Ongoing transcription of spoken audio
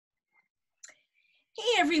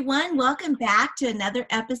everyone. Welcome back to another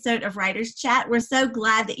episode of Writers Chat. We're so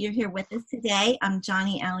glad that you're here with us today. I'm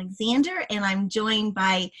Johnny Alexander, and I'm joined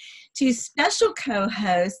by two special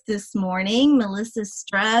co-hosts this morning, Melissa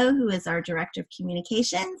Stroh, who is our Director of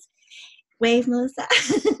Communications. Wave, Melissa.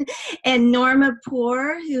 And Norma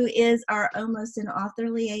Poor, who is our Almost an Author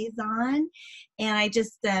liaison. And I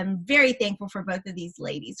just am very thankful for both of these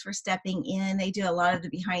ladies for stepping in. They do a lot of the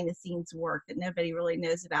behind the scenes work that nobody really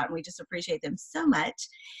knows about, and we just appreciate them so much.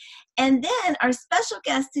 And then our special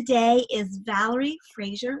guest today is Valerie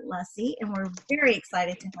Fraser Luesse, and we're very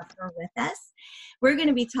excited to have her with us. We're going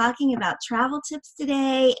to be talking about travel tips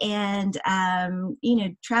today and,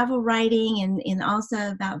 travel writing and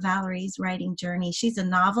also about Valerie's writing journey. She's a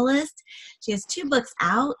novelist. She has 2 books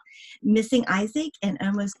out, Missing Isaac and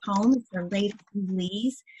Almost Home. It's her latest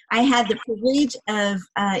release. I had the privilege of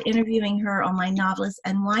interviewing her on my Novelist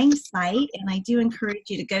Unwind site, and I do encourage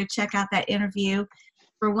you to go check out that interview.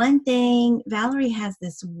 For one thing, Valerie has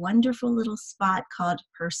this wonderful little spot called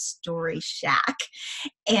her Story Shack.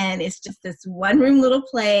 And it's just this one-room little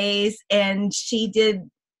place. And she did,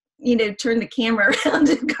 turn the camera around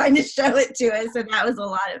and kind of show it to us. So that was a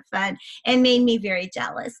lot of fun and made me very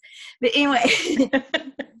jealous. But anyway,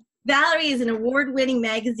 Valerie is an award-winning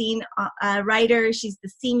magazine writer. She's the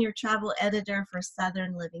senior travel editor for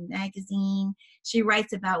Southern Living magazine. She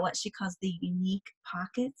writes about what she calls the unique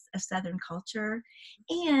pockets of Southern culture.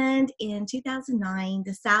 And in 2009,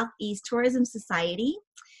 the Southeast Tourism Society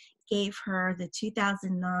gave her the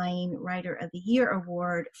 2009 Writer of the Year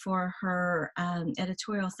award for her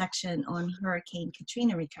editorial section on Hurricane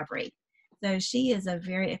Katrina recovery. So she is a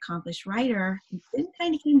very accomplished writer who then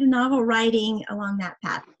kind of came to novel writing along that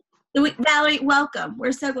path. So Valerie, welcome.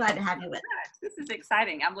 We're so glad to have you with us. This is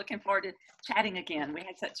exciting. I'm looking forward to chatting again. We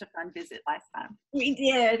had such a fun visit last time. We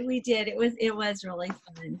did. It was really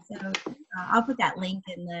fun. So I'll put that link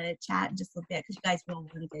in the chat in just a little bit because you guys will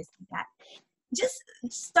want to go see that. Just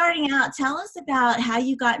starting out, tell us about how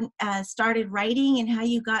you got started writing and how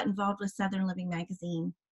you got involved with Southern Living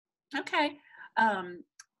magazine. Okay.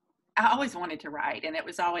 I always wanted to write, and it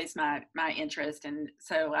was always my interest. And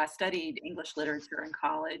so I studied English literature in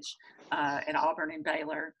college at Auburn and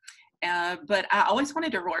Baylor. But I always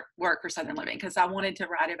wanted to work for Southern Living because I wanted to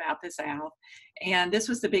write about the South. And this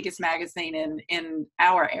was the biggest magazine in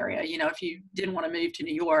our area. If you didn't want to move to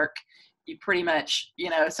New York, you pretty much,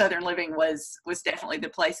 Southern Living was definitely the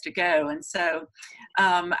place to go. And so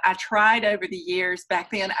I tried over the years.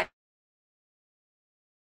 Back then,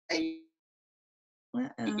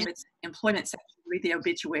 employment section, read the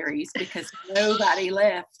obituaries because nobody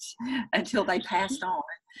left until they passed on.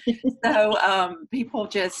 So people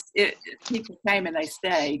came and they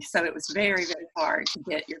stayed. So it was very, very hard to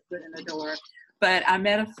get your foot in the door. But I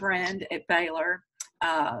met a friend at Baylor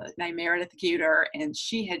named Meredith Guter, and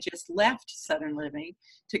she had just left Southern Living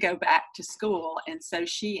to go back to school. And so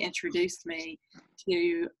she introduced me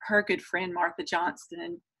to her good friend, Martha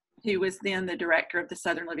Johnston, who was then the director of the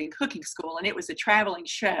Southern Living Cooking School. And it was a traveling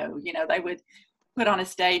show. They would put on a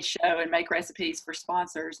stage show and make recipes for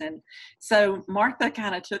sponsors. And so Martha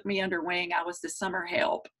kind of took me under wing. I was the summer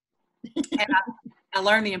help. And I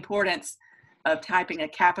learned the importance of typing a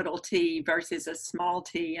capital T versus a small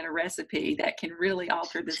t in a recipe that can really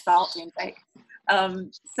alter the salt intake.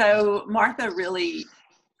 So Martha really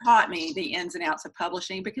taught me the ins and outs of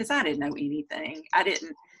publishing because I didn't know anything. I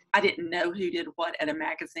didn't know who did what at a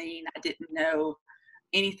magazine. I didn't know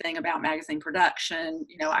anything about magazine production.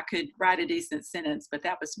 I could write a decent sentence, but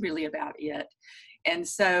that was really about it. And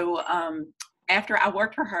so after I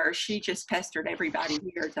worked for her, she just pestered everybody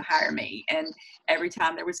here to hire me. And every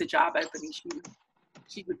time there was a job opening,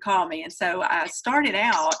 she would call me. And so I started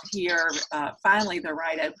out here. Finally, the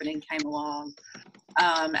right opening came along.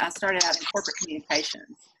 I started out in corporate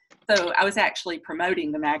communications. So I was actually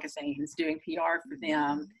promoting the magazines, doing PR for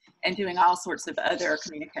them, and doing all sorts of other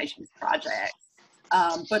communications projects.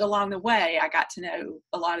 But along the way, I got to know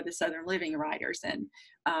a lot of the Southern Living writers. And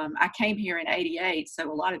I came here in '88, so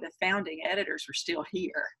a lot of the founding editors were still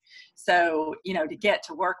here. So, to get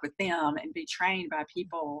to work with them and be trained by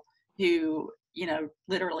people who,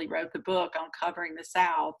 literally wrote the book on covering the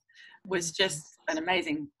South was just an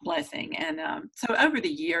amazing blessing. And so over the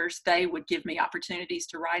years, they would give me opportunities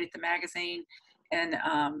to write at the magazine. And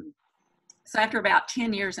so after about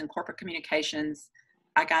 10 years in corporate communications,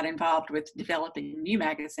 I got involved with developing new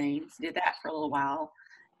magazines, did that for a little while.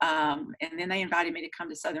 And then they invited me to come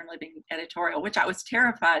to Southern Living editorial, which I was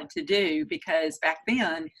terrified to do because back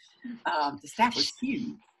then the staff was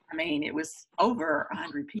huge. I mean, it was over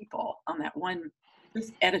 100 people on that one,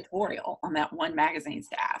 just editorial on that one magazine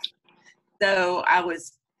staff. So I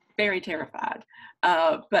was very terrified.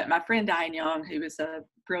 But my friend Diane Young, who is a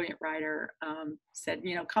brilliant writer, said,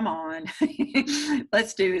 come on,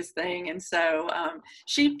 let's do this thing. And so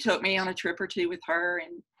she took me on a trip or two with her.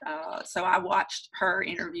 And so I watched her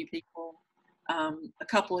interview people. A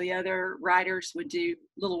couple of the other writers would do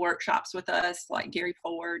little workshops with us, like Gary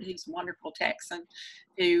Ford, who's a wonderful Texan,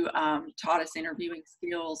 who taught us interviewing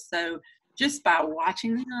skills. So just by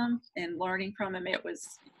watching them and learning from them, it was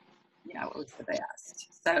the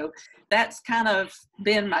best. So that's kind of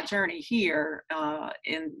been my journey here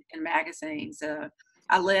in magazines.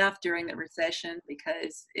 I left during the recession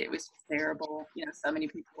because it was terrible. So many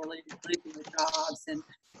people were losing their jobs, and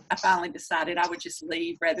I finally decided I would just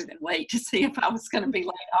leave rather than wait to see if I was going to be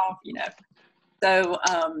laid off. So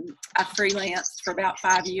I freelanced for about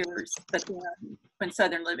 5 years, but then when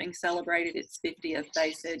Southern Living celebrated its 50th,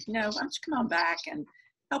 they said, why don't you come on back and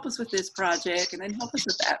help us with this project, and then help us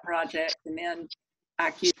with that project. And then I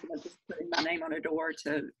accused them of just putting my name on a door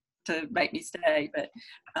to make me stay. But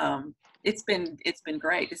it's been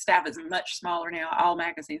great. The staff is much smaller now. All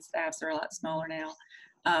magazine staffs are a lot smaller now.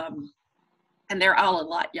 And they're all a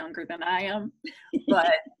lot younger than I am.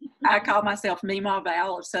 But I call myself Meemaw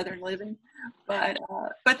Val of Southern Living. But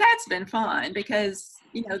that's been fun because,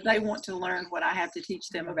 they want to learn what I have to teach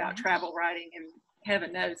them about travel writing, and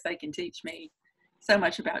heaven knows they can teach me so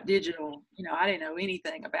much about digital. I didn't know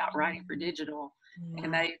anything about writing for digital,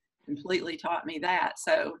 and they completely taught me that.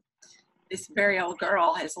 So this very old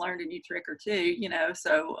girl has learned a new trick or two,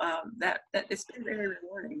 so that it's been very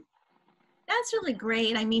rewarding. That's really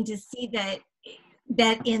great. I mean, to see that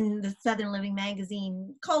in the Southern Living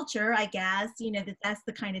magazine culture, I guess, that's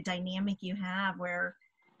the kind of dynamic you have where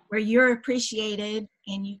you're appreciated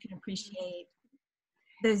and you can appreciate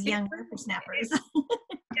those young whippersnappers.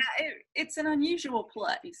 Yeah, it's an unusual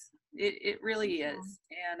place. It really is.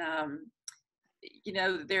 And,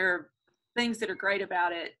 there are things that are great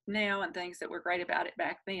about it now and things that were great about it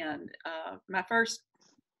back then. My first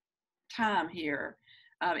time here,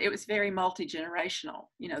 it was very multi-generational.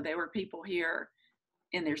 There were people here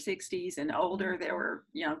in their 60s and older. There were,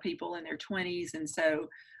 people in their 20s. And so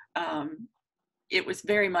it was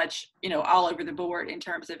very much, all over the board in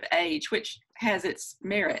terms of age, which has its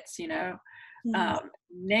merits,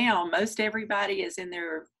 Now, most everybody is in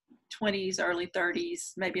their 20s, early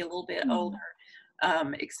 30s, maybe a little bit older,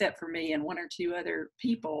 except for me and one or two other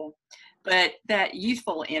people. But that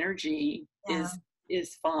youthful energy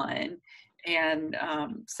is fun. And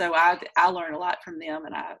so I learn a lot from them,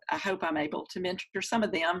 and I hope I'm able to mentor some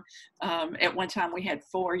of them. At one time, we had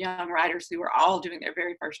 4 young writers who were all doing their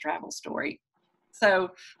very first travel story.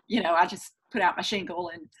 So, I just put out my shingle,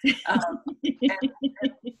 and they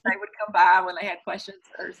would come by when they had questions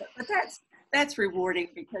or something. But that's rewarding,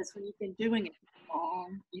 because when you've been doing it for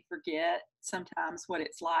long, you forget sometimes what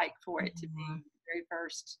it's like for it to be your very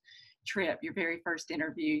first trip, your very first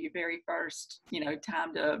interview, your very first,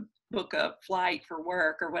 time to book a flight for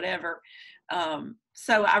work or whatever.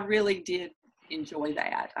 So I really did enjoy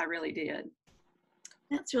that. I really did.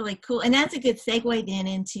 That's really cool. And that's a good segue then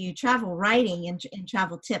into travel writing and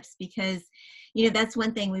travel tips, because, that's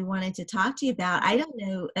one thing we wanted to talk to you about. I don't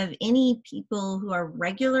know of any people who are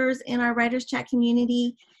regulars in our Writers Chat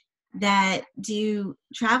community that do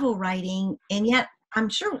travel writing. And yet I'm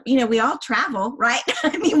sure, we all travel, right?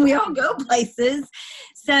 I mean, we all go places.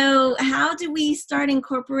 So how do we start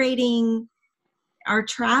incorporating our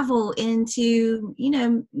travel into,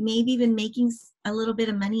 maybe even making a little bit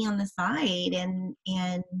of money on the side and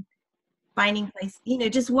finding place,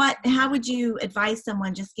 how would you advise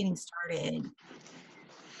someone just getting started?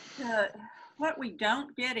 What we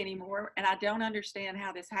don't get anymore, and I don't understand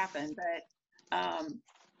how this happened, but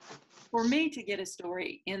for me to get a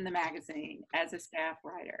story in the magazine as a staff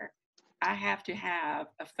writer, I have to have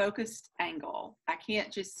a focused angle. I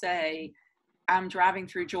can't just say, I'm driving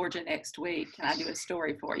through Georgia next week, can I do a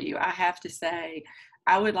story for you? I have to say,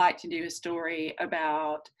 I would like to do a story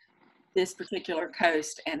about this particular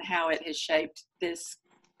coast and how it has shaped this,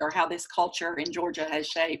 or how this culture in Georgia has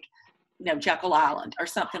shaped, Jekyll Island or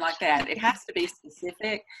something like that. It has to be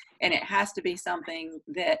specific, and it has to be something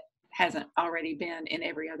that hasn't already been in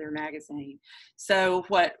every other magazine. So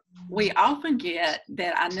what we often get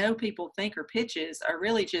that I know people think are pitches are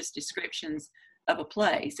really just descriptions of a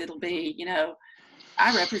place. It'll be,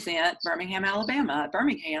 I represent Birmingham, Alabama.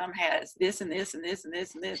 Birmingham has this and this and this and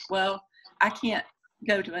this and this. Well, I can't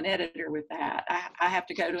go to an editor with that. I have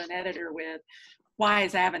to go to an editor with, why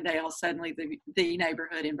is Avondale suddenly the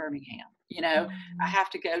neighborhood in Birmingham? I have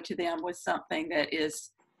to go to them with something that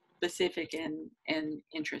is specific and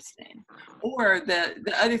interesting. Or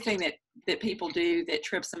the other thing that people do that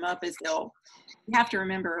trips them up is you have to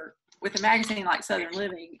remember, with a magazine like Southern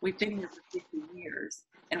Living, we've been here for 50 years,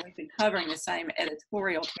 and we've been covering the same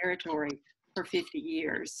editorial territory for 50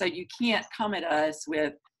 years. So you can't come at us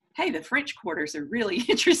with, hey, the French Quarter's a really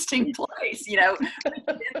interesting place. We've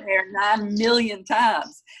been there 9 million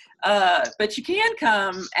times. But you can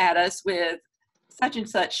come at us with such and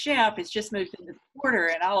such chef has just moved into the quarter,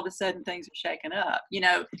 and all of a sudden things are shaken up. You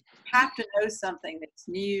have to know something that's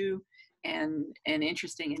new and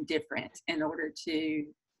interesting and different in order to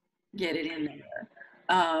get it in there.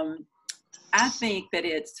 I think that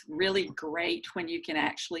it's really great when you can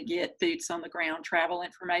actually get boots on the ground travel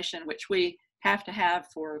information, which we have to have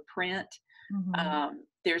for print. Mm-hmm.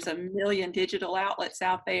 There's a million digital outlets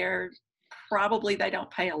out there. Probably they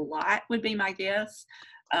don't pay a lot, would be my guess.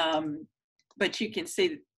 But you can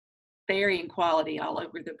see varying quality all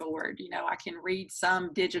over the board. I can read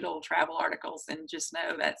some digital travel articles and just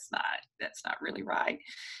know that's not really right.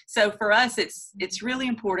 So for us, it's really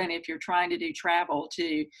important, if you're trying to do travel,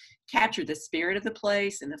 to capture the spirit of the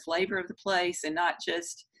place and the flavor of the place, and not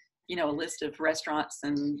just, a list of restaurants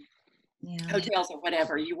and hotels or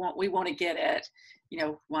whatever. We want to get at,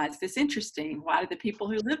 why is this interesting? Why do the people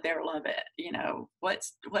who live there love it?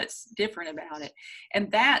 What's different about it?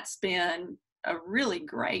 And that's been a really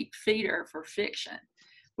great feeder for fiction,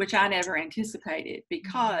 which I never anticipated,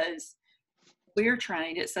 because we're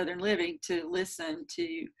trained at Southern Living to listen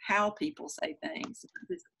to how people say things,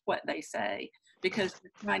 what they say, because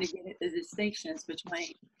we're trying to get at the distinctions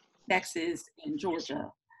between Texas and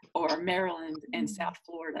Georgia, or Maryland and South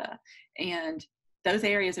Florida. And those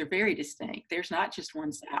areas are very distinct. There's not just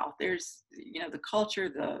one South. There's, the culture,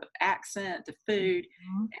 the accent, the food,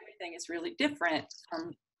 everything is really different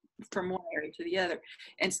from one area to the other.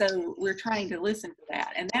 And so we're trying to listen to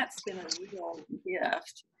that. And that's been a real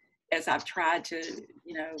gift as I've tried to,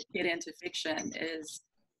 get into fiction,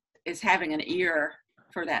 is having an ear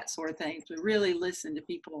for that sort of thing, to really listen to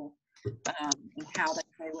people and how they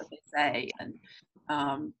say what they say, and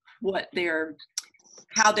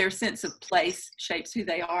how their sense of place shapes who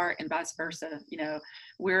they are, and vice versa.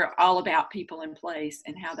 We're all about people in place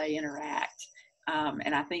and how they interact.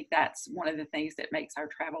 And I think that's one of the things that makes our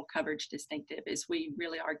travel coverage distinctive, is we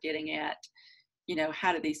really are getting at,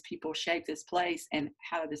 how do these people shape this place, and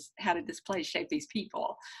how did this place shape these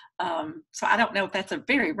people? So I don't know if that's a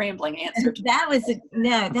very rambling answer. That was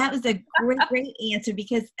a great answer,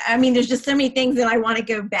 because there's just so many things that I want to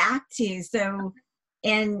go back to. So,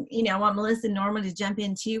 and I want Melissa and Norma to jump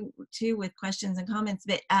in too with questions and comments.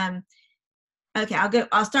 But okay,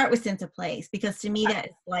 I'll start with sense of place, because to me that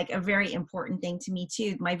is like a very important thing to me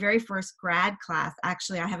too. My very first grad class,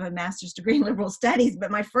 actually, I have a master's degree in liberal studies, but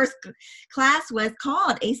my first class was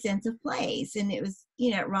called A Sense of Place, and it was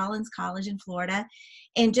at Rollins College in Florida.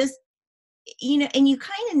 And just and you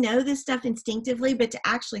kind of know this stuff instinctively, but to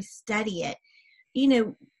actually study it,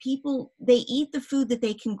 people, they eat the food that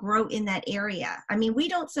they can grow in that area. We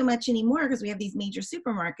don't so much anymore because we have these major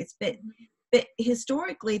supermarkets, but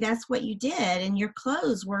historically that's what you did, and your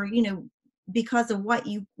clothes were, because of what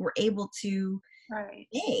you were able to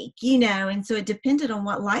make, and so it depended on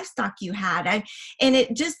what livestock you had. And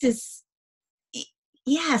it just is,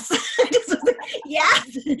 yes,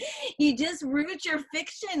 yes, you just root your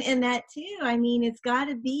fiction in that too. It's got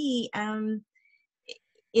to be,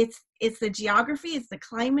 it's the geography, it's the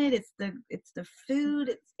climate, it's the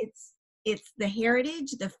food, it's the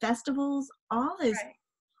heritage, the festivals, all those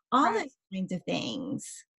kinds of things.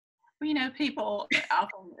 Well, people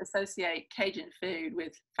often associate Cajun food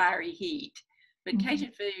with fiery heat, but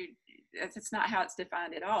Cajun food, that's not how it's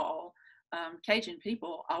defined at all. Cajun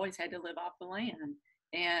people always had to live off the land,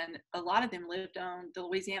 and a lot of them lived on the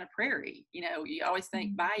Louisiana prairie. You always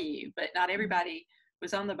think bayou, but not everybody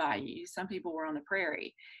was on the bayou. Some people were on the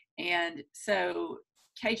prairie. And so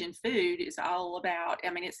Cajun food is all about,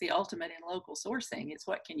 it's the ultimate in local sourcing. It's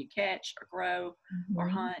what can you catch or grow or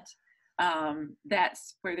hunt.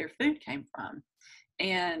 That's where their food came from.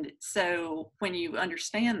 And so when you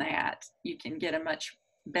understand that, you can get a much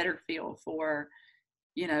better feel for,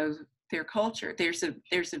 their culture. There's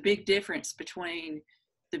a big difference between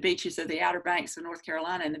the beaches of the Outer Banks of North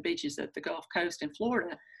Carolina and the beaches of the Gulf Coast in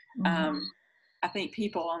Florida. I think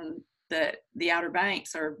people on the Outer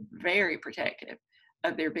Banks are very protective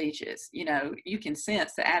of their beaches. You can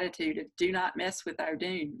sense the attitude of do not mess with our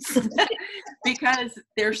dunes because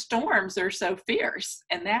their storms are so fierce,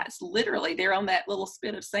 and that's literally, they're on that little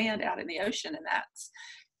spit of sand out in the ocean, and that's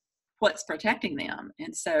what's protecting them.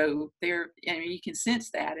 And so you can sense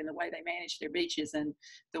that in the way they manage their beaches and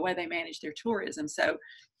the way they manage their tourism. So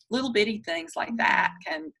little bitty things like that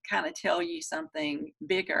can kind of tell you something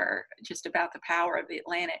bigger just about the power of the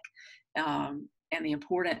Atlantic, and the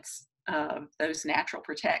importance of those natural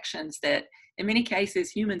protections that in many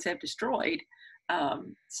cases humans have destroyed.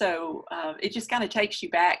 It just kind of takes you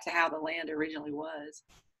back to how the land originally was.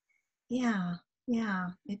 Yeah, yeah,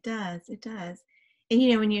 it does. It does. And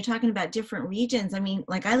you know, when you're talking about different regions, I mean,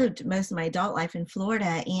 like I lived most of my adult life in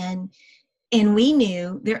Florida, and we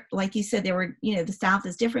knew there, like you said, there were, you know, the South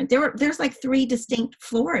is different. There's like three distinct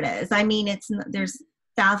Floridas. I mean, there's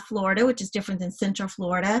South Florida, which is different than Central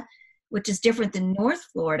Florida, which is different than North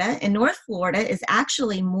Florida. And North Florida is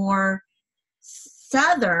actually more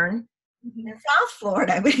southern than South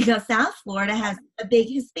Florida because South Florida has a big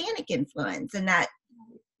Hispanic influence and that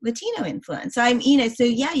Latino influence. So I'm, you know, so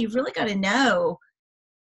yeah, you've really got to know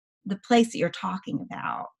the place that you're talking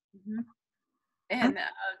about. Mm-hmm. And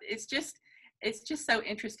it's just so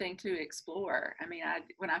interesting to explore. I mean,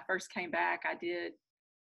 when I first came back, I did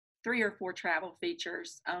 3 or 4 travel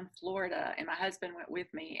features on Florida, and my husband went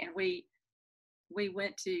with me, and we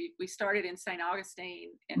started in St.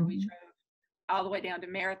 Augustine, and we drove all the way down to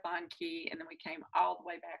Marathon Key, and then we came all the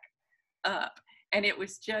way back up, and it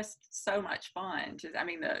was just so much fun. I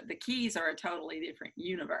mean, the Keys are a totally different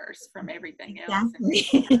universe from everything else.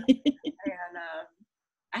 Exactly. And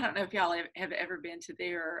I don't know if y'all have ever been to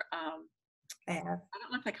their I have. I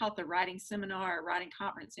don't know if they call it the writing seminar or writing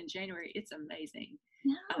conference in January. It's amazing.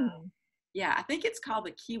 No. Yeah, I think it's called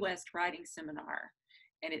the Key West Writing Seminar,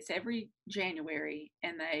 and it's every January,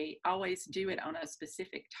 and they always do it on a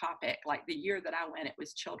specific topic. Like the year that I went, it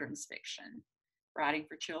was children's fiction, writing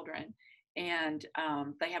for children. And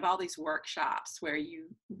they have all these workshops where you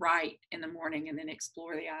write in the morning and then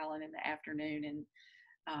explore the island in the afternoon, and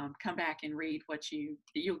come back and read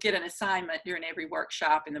you'll get an assignment during every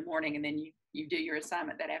workshop in the morning, and then you do your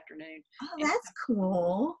assignment that afternoon. Oh, that's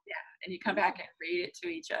cool. Yeah, and you come back and read it to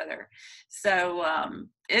each other. So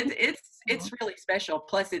it's really special.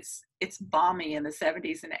 Plus it's balmy in the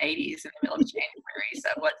 70s and 80s in the middle of January. So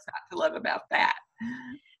what's not to love about that?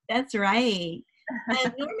 That's right.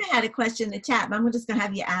 Norma had a question in the chat, but I'm just going to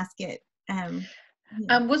have you ask it.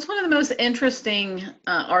 What's one of the most interesting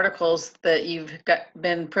articles that you've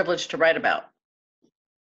been privileged to write about?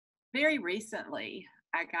 Very recently,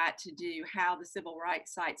 I got to do how the civil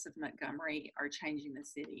rights sites of Montgomery are changing the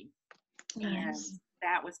city. And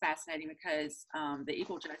that was fascinating because the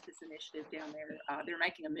Equal Justice Initiative down there, they're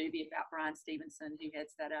making a movie about Brian Stevenson, who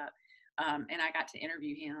heads that up. And I got to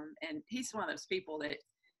interview him. And he's one of those people that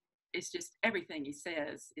it's just everything he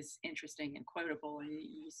says is interesting and quotable. And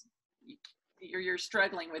you're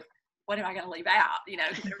struggling with, what am I going to leave out? You know,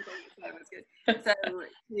 because everything he said was good. So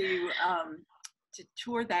to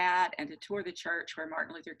tour that and to tour the church where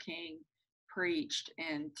Martin Luther King preached,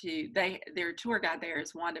 and their tour guide there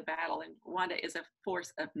is Wanda Battle, and Wanda is a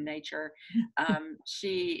force of nature.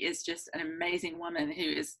 She is just an amazing woman who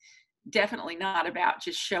is definitely not about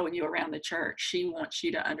just showing you around the church. She wants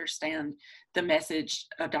you to understand the message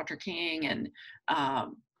of Dr. King, and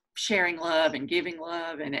sharing love and giving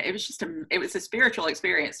love. And it was just it was a spiritual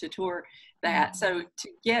experience to tour that. So to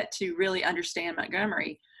get to really understand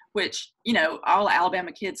Montgomery, which, you know, all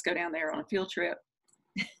Alabama kids go down there on a field trip.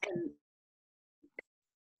 And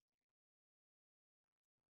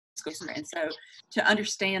so to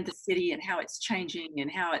understand the city and how it's changing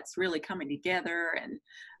and how it's really coming together,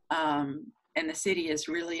 and the city is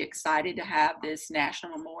really excited to have this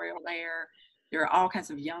national memorial there. There are all kinds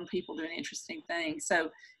of young people doing interesting things.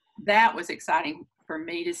 So that was exciting for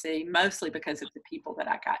me to see, mostly because of the people that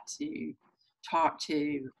I got to talk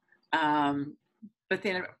to. But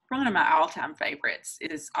then one of my all-time favorites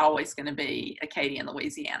is always going to be Acadian,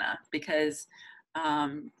 Louisiana, because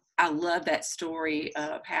I love that story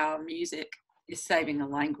of how music is saving a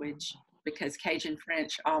language, because Cajun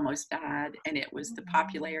French almost died, and it was the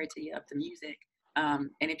popularity of the music. And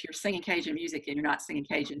if you're singing Cajun music and you're not singing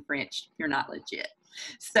Cajun French, you're not legit.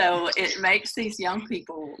 So it makes these young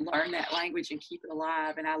people learn that language and keep it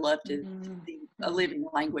alive. And I love to see a living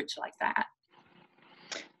language like that.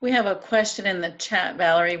 We have a question in the chat,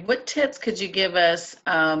 Valerie. What tips could you give us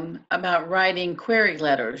about writing query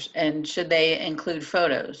letters, and should they include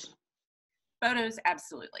photos? Photos,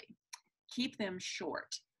 absolutely. Keep them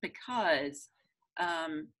short, because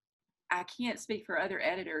I can't speak for other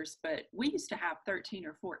editors, but we used to have 13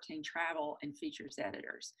 or 14 travel and features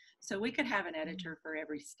editors. So we could have an editor for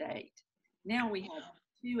every state. Now we have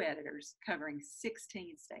 2 editors covering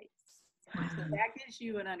 16 states. So that gives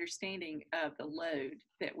you an understanding of the load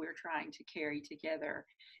that we're trying to carry together.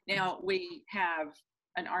 Now we have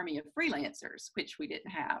an army of freelancers, which we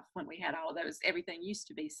didn't have when we had all of those. Everything used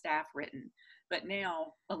to be staff written. but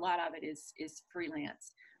now a lot of it is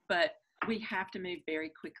freelance. But we have to move very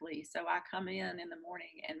quickly. So I come in the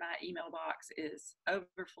morning and my email box is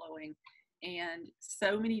overflowing, and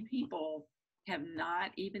so many people have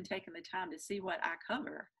not even taken the time to see what I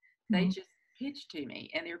cover. They just pitch to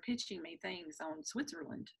me, and they're pitching me things on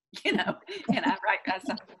Switzerland, and I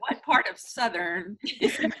said, what part of Southern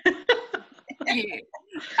is you?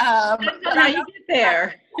 But how you get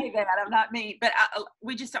there. I say that, I'm not mean, but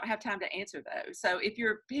we just don't have time to answer those. So if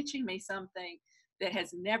you're pitching me something that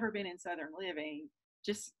has never been in Southern living,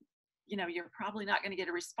 just, you're probably not going to get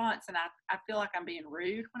a response. And I feel like I'm being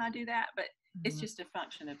rude when I do that, but it's just a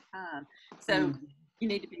function of time. So you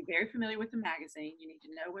need to be very familiar with the magazine. You need to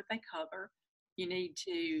know what they cover. You need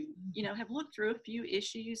to, have looked through a few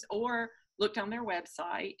issues or looked on their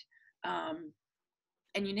website.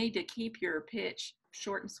 And you need to keep your pitch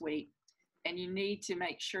short and sweet. And you need to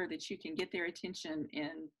make sure that you can get their attention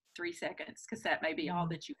in 3 seconds, because that may be all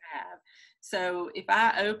that you have. So if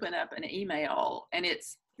I open up an email and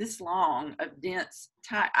it's this long of dense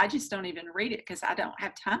type, I just don't even read it because I don't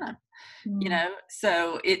have time,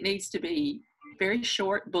 so it needs to be very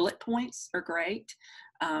short. Bullet points are great.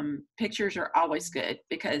 Pictures are always good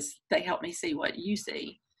because they help me see what you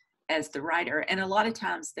see as the writer. And a lot of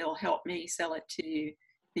times they'll help me sell it to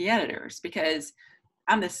the editors, because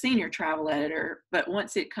I'm the senior travel editor, but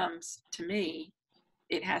once it comes to me,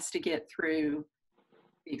 it has to get through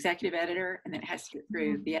the executive editor, and then it has to get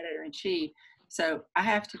through the editor-in-chief. So I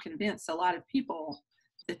have to convince a lot of people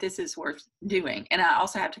that this is worth doing. And I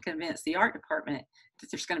also have to convince the art department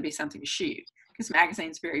that there's going to be something to shoot, because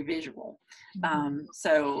magazine's very visual.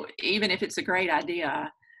 So even if it's a great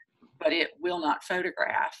idea, but it will not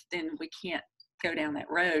photograph, then we can't go down that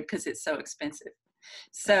road because it's so expensive.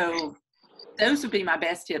 So those would be my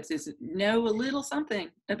best tips, is know a little something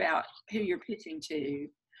about who you're pitching to.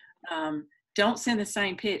 Don't send the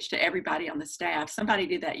same pitch to everybody on the staff. Somebody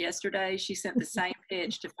did that yesterday. She sent the same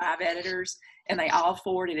pitch to 5 editors, and they all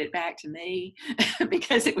forwarded it back to me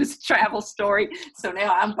because it was a travel story. So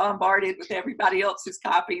now I'm bombarded with everybody else's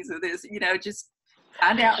copies of this. Just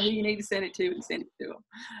find out who you need to send it to and send it to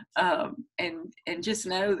them. And just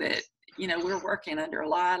know that, we're working under a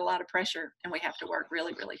lot of pressure, and we have to work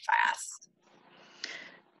really, really fast.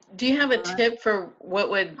 Do you have a tip for what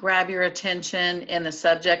would grab your attention in the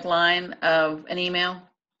subject line of an email?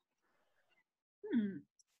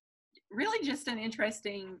 Really just an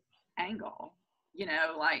interesting angle,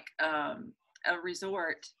 like a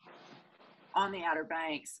resort on the Outer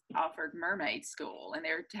Banks offered mermaid school, and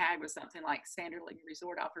their tag was something like Sanderling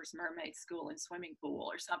Resort offers mermaid school and swimming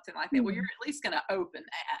pool or something like that. Well, you're at least going to open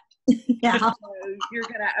that. Yeah. So you're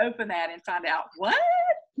going to open that and find out what,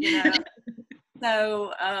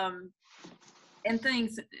 So, and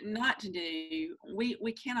things not to do,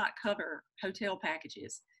 we cannot cover hotel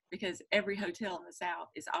packages because every hotel in the South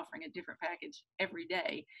is offering a different package every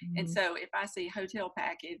day. And so if I see hotel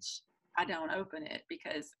package, I don't open it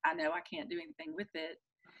because I know I can't do anything with it.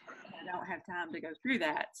 I don't have time to go through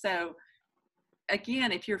that. So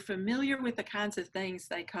again, if you're familiar with the kinds of things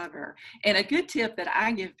they cover, and a good tip that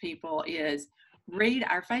I give people is read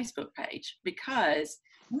our Facebook page, because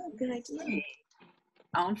good idea.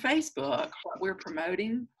 On Facebook, what we're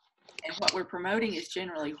promoting, and what we're promoting is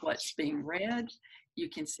generally what's being read. You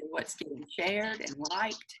can see what's getting shared and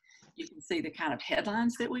liked. You can see the kind of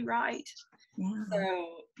headlines that we write. Yeah.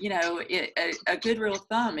 So, a good rule of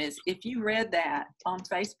thumb is, if you read that on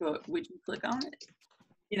Facebook, would you click on it?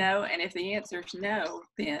 And if the answer is no,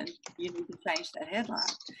 then you need to change that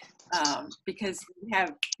headline, because we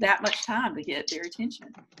have that much time to get their attention.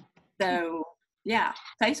 So, yeah,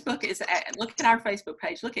 Facebook is, look at our Facebook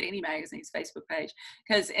page, look at any magazine's Facebook page,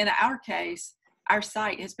 because in our case, our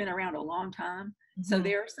site has been around a long time. So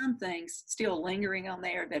there are some things still lingering on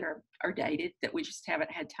there that are dated, that we just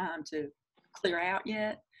haven't had time to clear out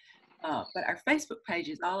yet. But our Facebook page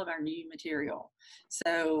is all of our new material.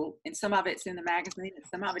 So, and some of it's in the magazine, and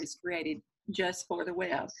some of it is created just for the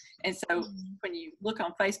web. And so when you look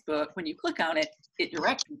on Facebook, when you click on it, it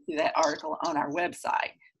directs you to that article on our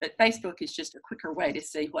website. But Facebook is just a quicker way to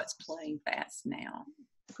see what's playing fast now.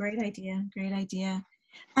 Great idea. Great idea.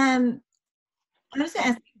 I was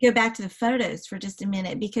going to go back to the photos for just a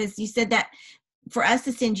minute, because you said that for us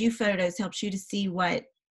to send you photos helps you to see what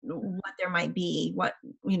there might be, what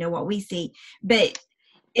we see. But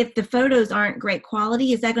if the photos aren't great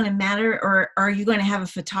quality, is that going to matter, or are you going to have a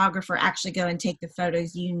photographer actually go and take the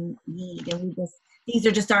photos you need? And these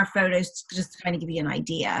are just our photos, just to kind of give you an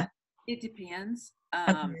idea. It depends.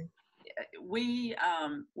 Okay. We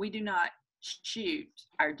do not shoot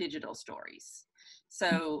our digital stories.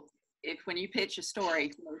 So if when you pitch a story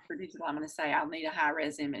to me for digital, I'm going to say I'll need a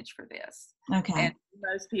high-res image for this. Okay. And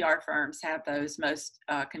most PR firms have those. Most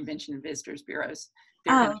convention and visitors bureaus,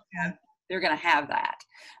 they're going to have that.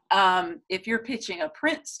 If you're pitching a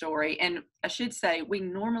print story, and I should say we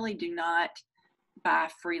normally do not buy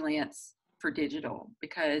freelance for digital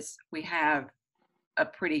because we have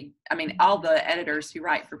all the editors who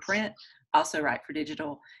write for print also write for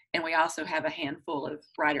digital, and we also have a handful of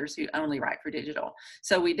writers who only write for digital.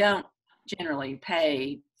 So we don't generally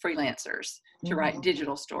pay freelancers to write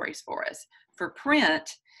digital stories for us. For print,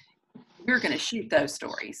 we're going to shoot those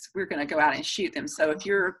stories. We're going to go out and shoot them. So if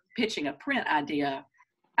you're pitching a print idea,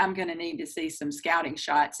 I'm going to need to see some scouting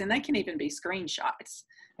shots, and they can even be screenshots.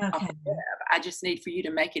 Okay. I just need for you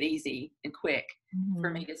to make it easy and quick for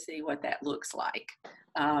me to see what that looks like,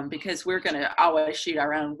 because we're going to always shoot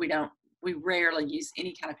our own. We rarely use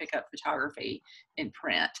any kind of pickup photography in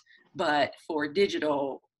print, but for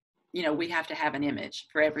digital, we have to have an image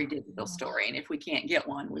for every digital story, and if we can't get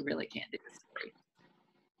one, we really can't do the story.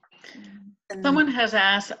 Someone has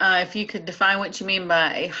asked if you could define what you mean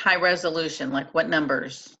by a high resolution, like what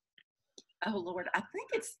numbers? Oh Lord, I think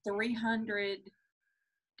it's 300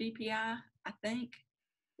 DPI. I think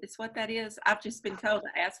it's what that is. I've just been told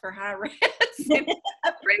to ask for high res.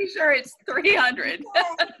 I'm pretty sure it's 300.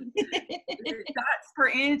 Dots per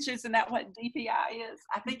inch, isn't that what DPI is?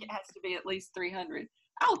 I think it has to be at least 300.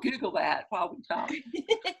 I'll Google that while we talk. Do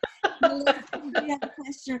you have a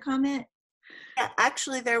question or comment? Yeah,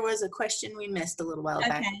 actually, there was a question we missed a little while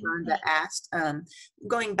back. Rhonda asked,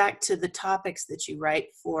 going back to the topics that you write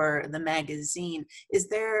for the magazine, is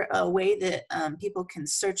there a way that people can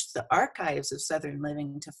search the archives of Southern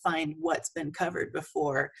Living to find what's been covered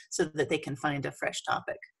before so that they can find a fresh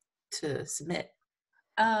topic to submit?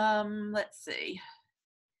 Let's see.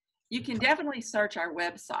 You can definitely search our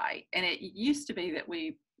website, and it used to be that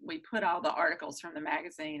we put all the articles from the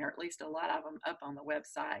magazine, or at least a lot of them, up on the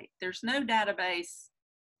website. There's no database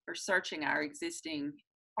for searching our existing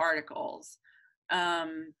articles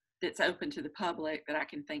that's open to the public that I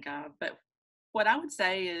can think of. But what I would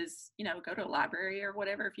say is, go to a library or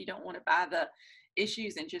whatever if you don't want to buy the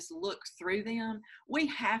issues and just look through them. We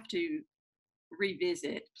have to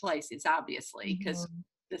revisit places, obviously, because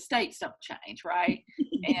the states don't change, right?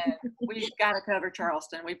 And we've got to cover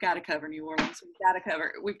Charleston, we've got to cover New Orleans, we've got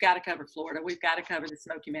to cover Florida, we've got to cover the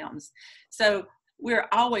Smoky Mountains. So we're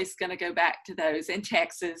always going to go back to those. In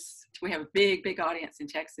Texas, we have a big audience in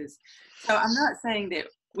Texas. So I'm not saying that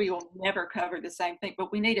we will never cover the same thing,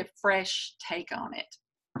 but we need a fresh take on it.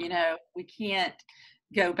 We can't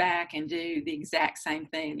go back and do the exact same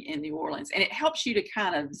thing in New Orleans. And it helps you to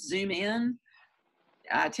kind of zoom in.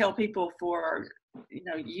 I tell people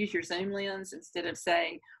use your zoom lens instead of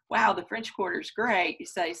saying, wow, the French Quarter is great. You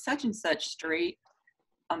say such and such street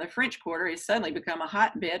on the French Quarter has suddenly become a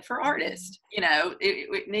hotbed for artists.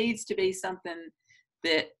 It needs to be something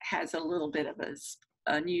that has a little bit of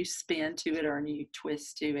a new spin to it or a new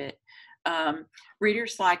twist to it.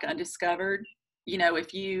 Readers like undiscovered.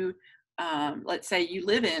 If you, let's say you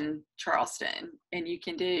live in Charleston and you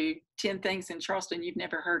can do 10 things in Charleston you've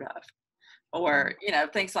never heard of, or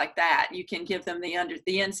things like that, you can give them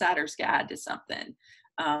the insider's guide to something.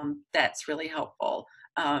 That's really helpful.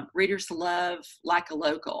 Readers love like a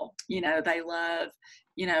local. They love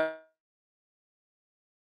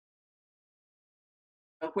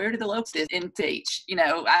where do the locals teach?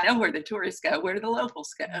 I know where the tourists go. Where do the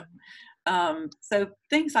locals go? So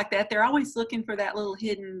things like that. They're always looking for that little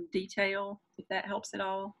hidden detail, if that helps at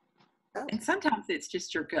all. And sometimes it's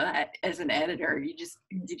just your gut as an editor. You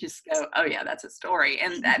just go, oh yeah, that's a story,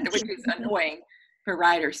 and that, which is annoying for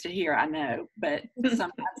writers to hear, I know, but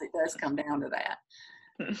sometimes it does come down to that.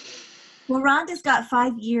 Well, Rhonda's got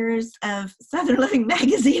 5 years of Southern Living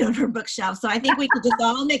magazine on her bookshelf, so I think we could just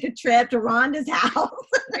all make a trip to Rhonda's house.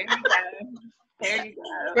 There you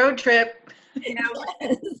go. Road trip.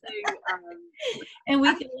 And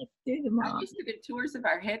we can look through them all. I used to do tours of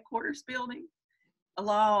our headquarters building a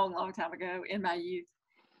long time ago in my youth,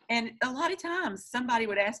 and a lot of times somebody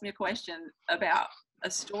would ask me a question about a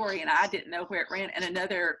story and I didn't know where it ran, and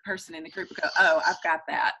another person in the group would go, oh, I've got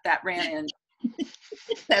that ran in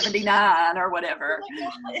 79 or whatever.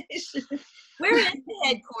 Oh my gosh. Where is the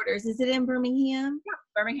headquarters? Is it in Birmingham? Yeah,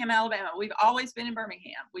 Birmingham, Alabama. We've always been in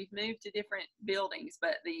Birmingham. We've moved to different buildings,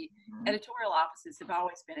 but the editorial offices have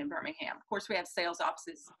always been in Birmingham. Of course, we have sales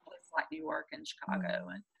offices in places like New York and Chicago,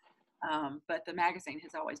 but the magazine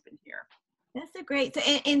has always been here. That's so great. So,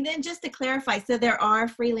 and then just to clarify, so there are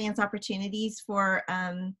freelance opportunities for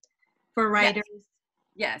writers?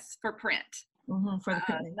 Yes, for print. For the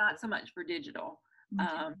print. Not so much for digital.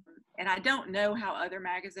 And I don't know how other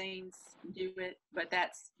magazines do it, but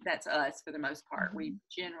that's us for the most part. We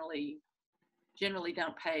generally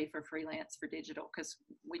don't pay for freelance for digital because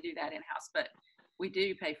we do that in-house, but we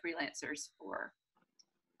do pay freelancers for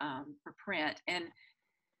print. And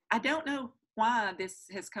I don't know why this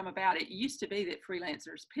has come about. It used to be that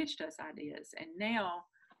freelancers pitched us ideas, and now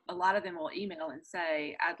a lot of them will email and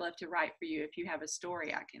say, I'd love to write for you if you have a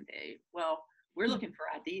story I can do. Well, we're looking for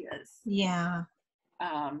ideas. Yeah.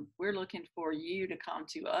 We're looking for you to come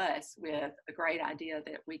to us with a great idea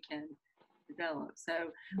that we can develop.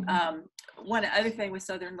 So one other thing with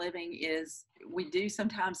Southern Living is we do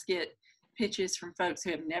sometimes get pitches from folks who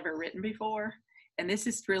have never written before. And this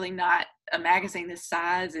is really not, a magazine this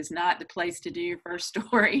size is not the place to do your first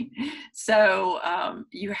story. So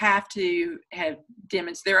you have to have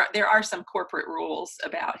demonstrated, there are some corporate rules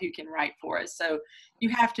about who can write for us. So you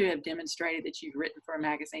have to have demonstrated that you've written for a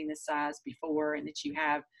magazine this size before and that you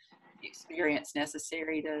have the experience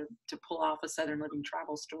necessary to pull off a Southern Living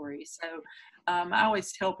travel story. So I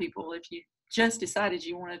always tell people, if you just decided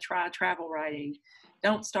you want to try travel writing,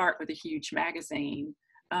 don't start with a huge magazine.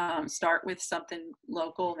 Start with something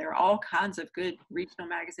local. There are all kinds of good regional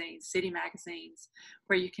magazines, city magazines,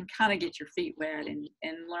 where you can kind of get your feet wet and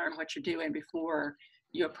learn what you're doing before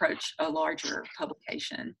you approach a larger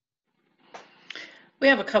publication. We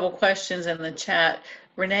have a couple questions in the chat.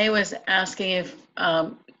 Renee was asking if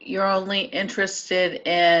you're only interested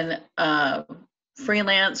in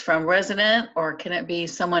freelance from resident, or can it be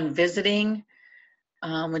someone visiting?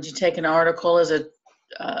 Would you take an article as a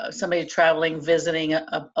somebody traveling, visiting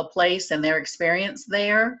a place and their experience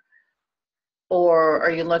there? Or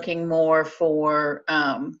are you looking more for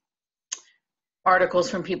articles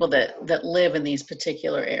from people that live in these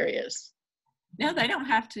particular areas? No, they don't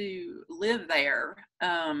have to live there,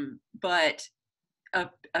 but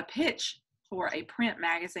a pitch for a print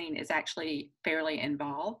magazine is actually fairly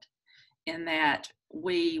involved in that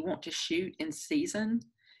we want to shoot in season.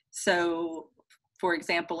 So for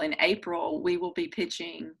example, in April, we will be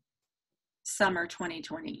pitching summer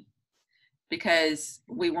 2020 because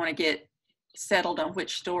we want to get settled on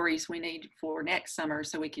which stories we need for next summer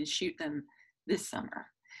so we can shoot them this summer.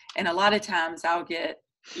 And a lot of times I'll get,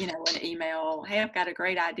 an email, hey, I've got a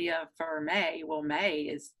great idea for May. Well, May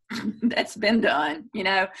is, that's been done,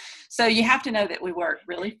 So you have to know that we work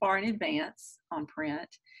really far in advance on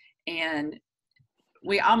print, and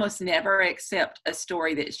we almost never accept a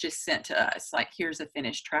story that's just sent to us, like here's a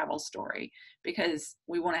finished travel story, because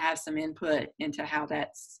we want to have some input into how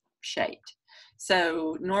that's shaped.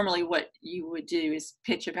 So normally what you would do is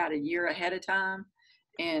pitch about a year ahead of time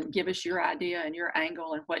and give us your idea and your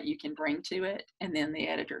angle and what you can bring to it. And then the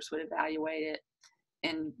editors would evaluate it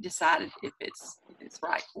and decide if it's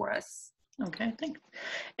right for us. Okay, thanks.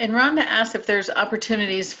 And Rhonda asked if there's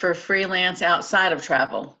opportunities for freelance outside of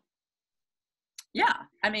travel. Yeah,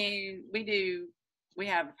 I mean, we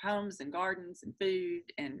have homes and gardens and food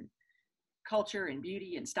and culture and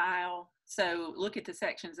beauty and style. So look at the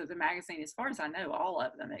sections of the magazine. As far as I know, all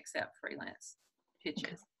of them except freelance pitches.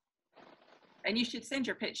 Okay. And you should send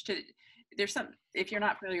your pitch to, if you're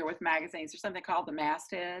not familiar with magazines, there's something called the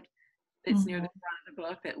masthead that's near the front of the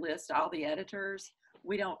book that lists all the editors.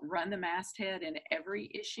 We don't run the masthead in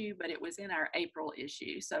every issue, but it was in our April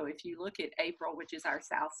issue. So if you look at April, which is our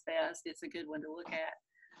South Fest, it's a good one to look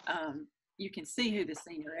at. You can see who the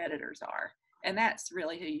senior editors are. And that's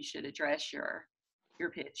really who you should address your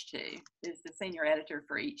pitch to, is the senior editor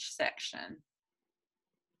for each section.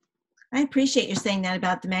 I appreciate you saying that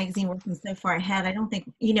about the magazine working so far ahead. I don't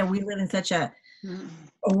think, we live in such a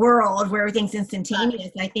world where everything's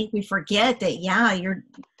instantaneous. I think we forget that,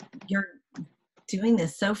 you're doing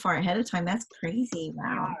this so far ahead of time. That's crazy.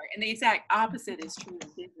 Wow. And the exact opposite is true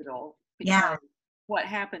in digital. Yeah. What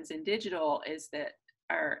happens in digital is that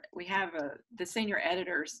we have the senior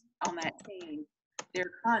editors on that team.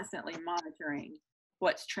 They're constantly monitoring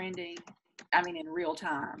what's trending. I mean, in real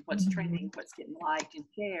time, what's trending, what's getting liked and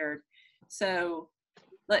shared. So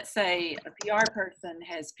let's say a PR person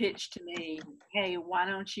has pitched to me, hey, why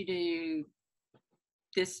don't you do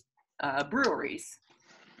this breweries?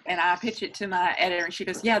 And I pitch it to my editor and she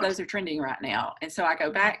goes, yeah, those are trending right now. And so I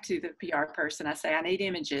go back to the PR person. I say, I need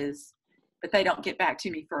images, but they don't get back to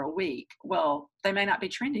me for a week. Well, they may not be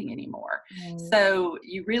trending anymore. So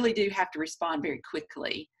you really do have to respond very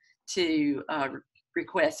quickly to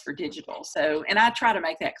requests for digital. So, and I try to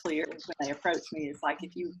make that clear when they approach me. It's like,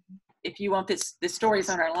 if you want this story's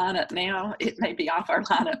on our lineup now, it may be off our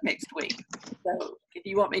lineup next week. So if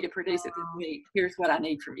you want me to produce it this week, here's what I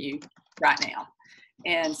need from you right now.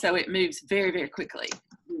 And so it moves very, very quickly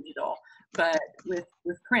digital. But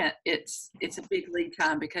with print, it's a big lead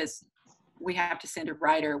time because we have to send a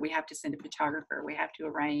writer, we have to send a photographer, we have to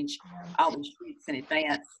arrange all the shoots in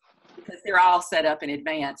advance because they're all set up in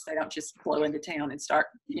advance. They don't just blow into town and start,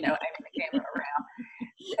 aiming the camera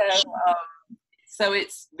around. So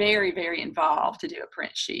it's very, very involved to do a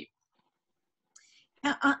print shoot.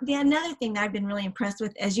 Another thing that I've been really impressed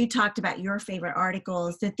with, as you talked about your favorite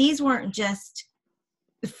articles, that these weren't just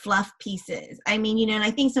the fluff pieces. I mean, and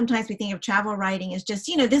I think sometimes we think of travel writing as just,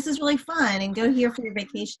 this is really fun and go here for your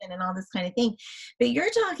vacation and all this kind of thing. But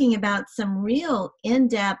you're talking about some real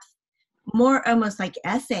in-depth, more almost like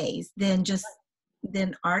essays than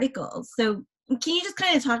articles. So can you just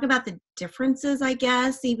kind of talk about the differences, I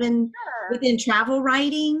guess, even within travel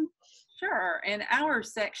writing? Sure. And our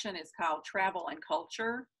section is called Travel and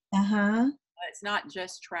Culture. Uh-huh. It's not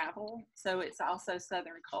just travel, so it's also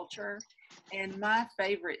Southern culture. And my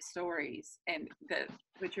favorite stories, and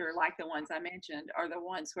which are like the ones I mentioned, are the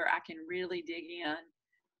ones where I can really dig in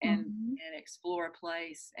and explore a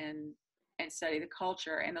place and study the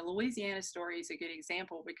culture. And the Louisiana story is a good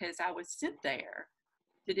example because I was sent there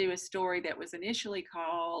to do a story that was initially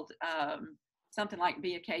called something like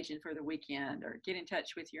Be a Cajun for the Weekend or Get in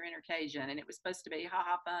Touch with Your Inner Cajun. And it was supposed to be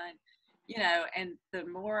ha-ha fun, and the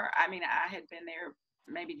more, I had been there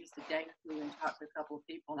maybe just a day or two and talked to a couple of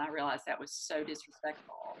people, and I realized that was so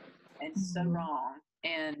disrespectful and so wrong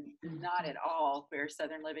and not at all where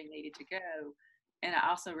Southern living needed to go. And I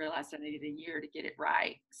also realized I needed a year to get it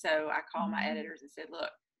right. So I called my editors and said,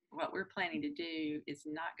 look, what we're planning to do is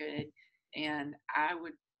not good. And I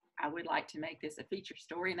would like to make this a feature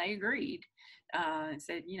story. And they agreed and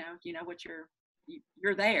said, what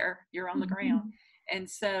you're there, you're on the ground. And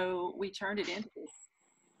so we turned it into this,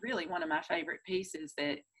 really one of my favorite pieces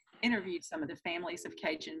that interviewed some of the families of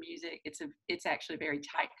Cajun music. It's actually a very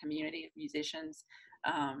tight community of musicians.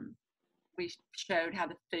 We showed how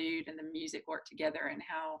the food and the music work together and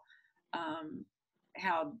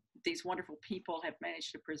how these wonderful people have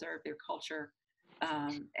managed to preserve their culture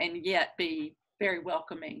and yet be very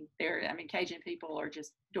welcoming. Cajun people are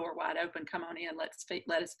just door wide open. Come on in,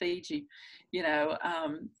 let us feed you,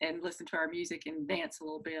 and listen to our music and dance a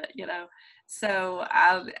little bit, So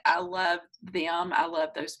I love them. I love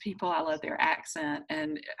those people. I love their accent,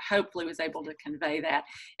 and hopefully was able to convey that.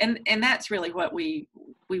 And that's really what we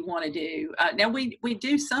want to do. Now we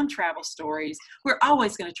do some travel stories. We're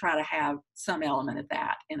always going to try to have some element of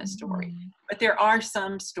that in a story, but there are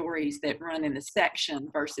some stories that run in the section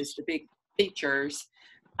versus the big features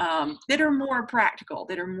that are more practical,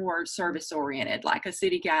 that are more service oriented, like a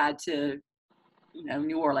city guide to,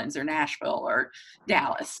 New Orleans or Nashville or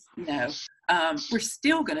Dallas. We're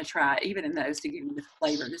still going to try, even in those, to give you the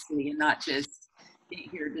flavor of the city and not just eat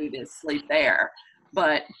here, do this, sleep there.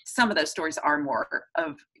 But some of those stories are more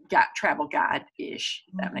of travel guide-ish.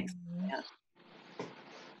 If that makes sense.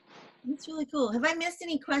 That's really cool. Have I missed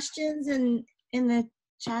any questions in the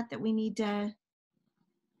chat that we need to?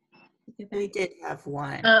 We did have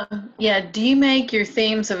one. Do you make your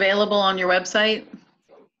themes available on your website?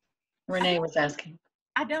 Renee was asking.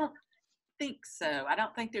 I don't think so. I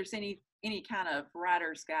don't think there's any kind of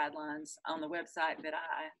writer's guidelines on the website that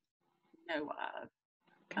I know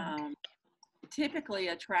of. Typically,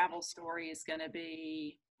 a travel story is going to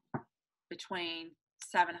be between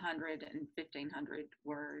 700 and 1,500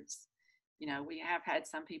 words. We have had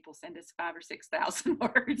some people send us 5,000 or 6,000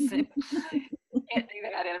 words. And can't do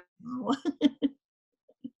that in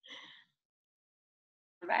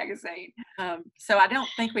a magazine. So I don't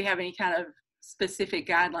think we have any kind of specific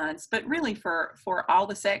guidelines, but really for all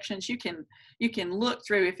the sections, you can look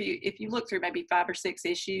through, if you look through maybe 5 or 6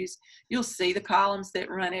 issues, you'll see the columns that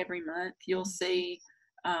run every month. You'll see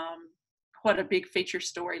what a big feature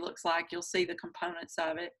story looks like. You'll see the components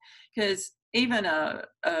of it, because even a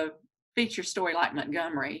feature story like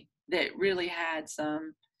Montgomery that really had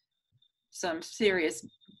some serious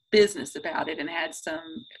business about it and had some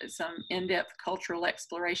in-depth cultural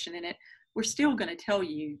exploration in it, we're still going to tell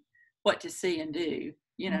you what to see and do,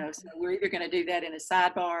 so we're either going to do that in a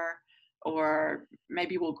sidebar, or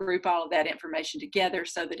maybe we'll group all of that information together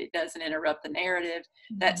so that it doesn't interrupt the narrative.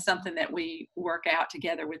 That's something that we work out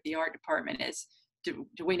together with the art department is, do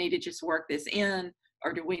we need to just work this in,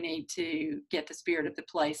 or do we need to get the spirit of the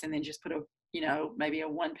place and then just put maybe a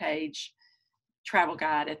 1-page travel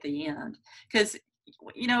guide at the end? Because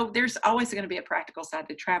there's always going to be a practical side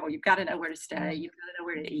to travel. You've got to know where to stay, you've got to know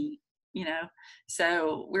where to eat,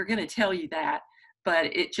 so we're going to tell you that, but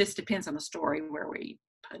it just depends on the story where we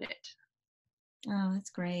put it. Oh, that's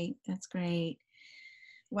great.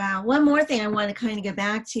 Wow. One more thing I want to kind of go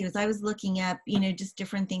back to is I was looking up, just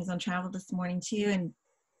different things on travel this morning too, and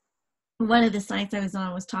one of the sites I was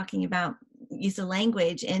on was talking about use of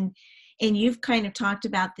language, and you've kind of talked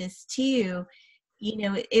about this too. You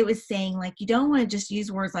know, it was saying like you don't want to just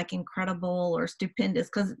use words like incredible or stupendous,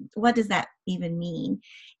 because what does that even mean?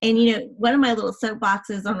 And you know, one of my little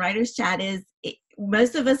soapboxes on Writers Chat is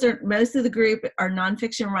most of the group are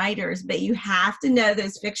nonfiction writers, but you have to know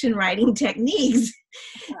those fiction writing techniques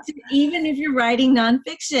even if you're writing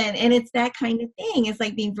nonfiction. And it's that kind of thing. It's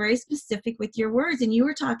like being very specific with your words. And you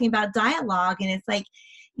were talking about dialogue, and it's like,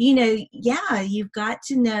 you know, yeah, you've got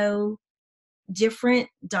to know different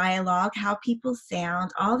dialogue, how people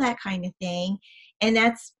sound, all that kind of thing. And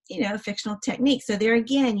that's, you know, a fictional technique. So there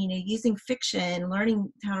again, you know, using fiction,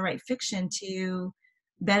 learning how to write fiction to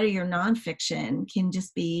better your nonfiction can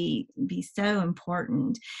just be so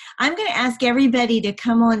important. I'm going to ask everybody to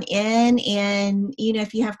come on in, and, you know,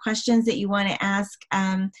 if you have questions that you want to ask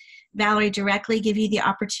Valerie directly, give you the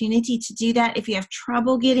opportunity to do that. If you have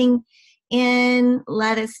trouble getting in,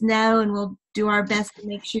 let us know, and we'll do our best to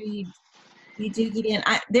make sure you do get in.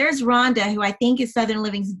 There's Rhonda, who I think is Southern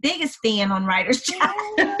Living's biggest fan on Writers Chat.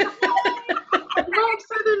 I love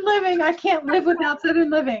Southern Living. I can't live without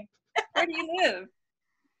Southern Living. Where do you live?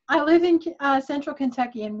 I live in central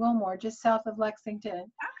Kentucky in Wilmore, just south of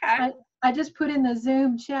Lexington. Okay. I just put in the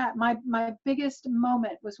Zoom chat. My biggest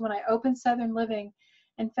moment was when I opened Southern Living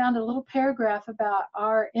and found a little paragraph about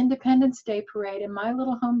our Independence Day parade in my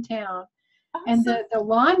little hometown. Awesome. And the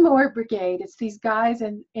lawnmower brigade, it's these guys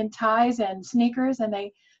in ties and sneakers, and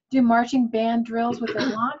they do marching band drills with their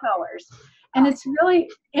lawnmowers. And it's really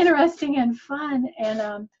interesting and fun.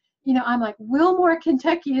 And, you know, I'm like, Wilmore,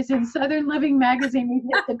 Kentucky is in Southern Living magazine. We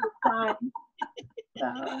hit the sign.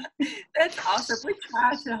 So. That's awesome. We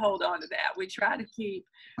try to hold on to that. We try to keep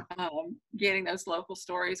getting those local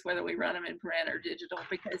stories, whether we run them in print or digital,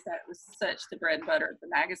 because that was such the bread and butter of the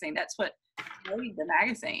magazine. That's what made the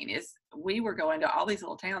magazine. Is we were going to all these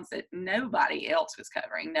little towns that nobody else was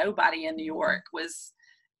covering. Nobody in New York was,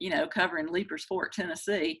 you know, covering Leapers Fort,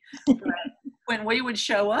 Tennessee. But when we would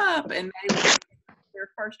show up, and they would, their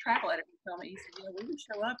first travel editor would tell me, he said, you know, we would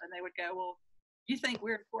show up and they would go, well, you think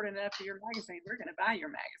we're important enough for your magazine, we're going to buy your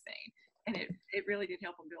magazine. And it really did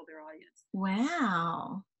help them build their audience.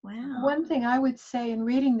 Wow. One thing I would say in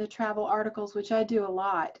reading the travel articles, which I do a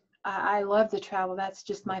lot, I love the travel. That's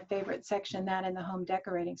just my favorite section, that and the home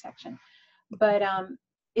decorating section. But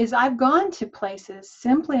is I've gone to places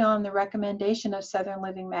simply on the recommendation of Southern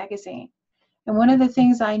Living magazine. And one of the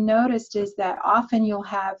things I noticed is that often you'll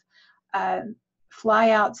have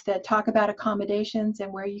flyouts that talk about accommodations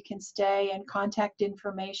and where you can stay and contact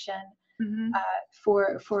information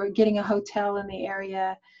for getting a hotel in the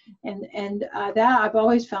area, and that I've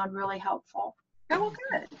always found really helpful. Oh, well,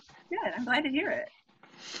 good. I'm glad to hear it.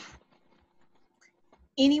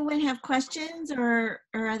 Anyone have questions or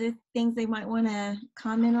other things they might want to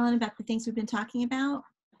comment on about the things we've been talking about?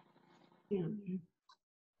 Did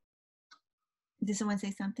someone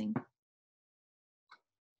say something?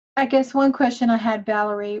 I guess one question I had,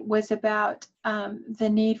 Valerie, was about the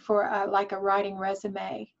need for like a writing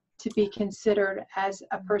resume to be considered as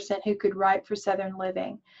a person who could write for Southern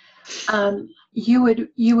Living. You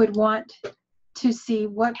would want to see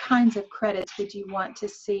what kinds of credits would you want to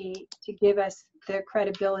see to give us the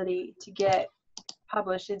credibility to get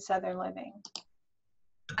published in Southern Living?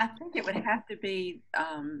 I think it would have to be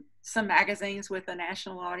some magazines with a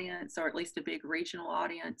national audience, or at least a big regional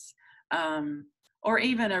audience. Or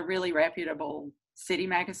even a really reputable city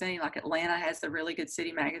magazine, like Atlanta has a really good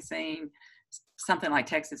city magazine, something like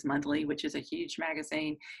Texas Monthly, which is a huge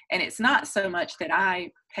magazine. And it's not so much that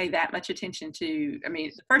I pay that much attention to. I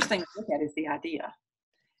mean, the first thing I look at is the idea,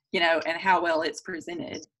 you know, and how well it's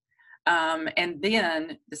presented. And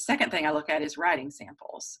then the second thing I look at is writing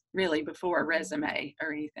samples, really, before a resume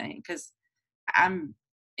or anything, because I'm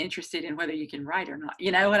interested in whether you can write or not.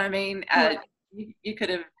 You know what I mean? You could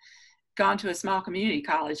have gone to a small community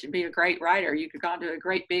college and be a great writer. You could have gone to a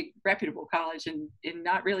great big reputable college and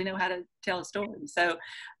not really know how to tell a story. So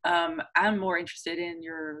I'm more interested in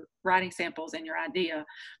your writing samples and your idea.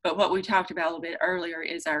 But what we talked about a little bit earlier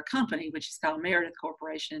is our company, which is called Meredith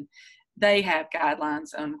Corporation. They have guidelines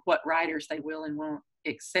on what writers they will and won't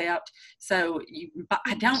accept. So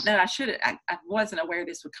I don't know, I wasn't aware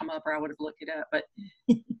this would come up, or I would have looked it up, but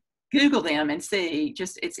Google them and see.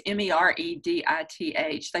 Just, it's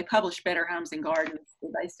MEREDITH. They publish Better Homes and Gardens.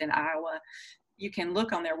 They're based in Iowa. You can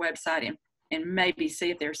look on their website and maybe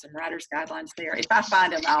see if there's some writers guidelines there. If I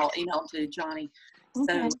find them, I'll email them to Johnny,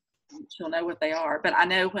 so she'll know what they are. But I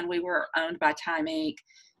know when we were owned by Time Inc.,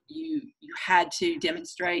 you had to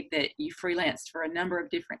demonstrate that you freelanced for a number of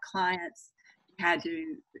different clients. You had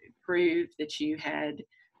to prove that you had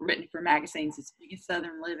written for magazines as big as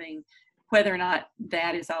Southern Living. Whether or not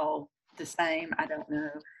that is all the same, I don't know.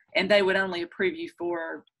 And they would only approve you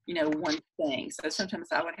for, one thing. So sometimes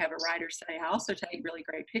I would have a writer say, I also take really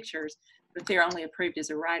great pictures, but if they're only approved as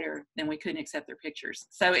a writer, then we couldn't accept their pictures.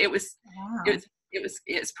 So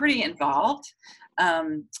it's pretty involved.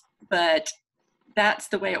 But that's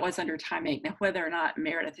the way it was under Time Inc. Now, whether or not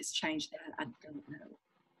Meredith has changed that, I don't know.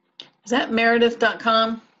 Is that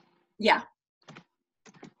Meredith.com? Yeah.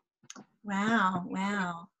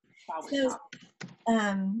 Wow. So,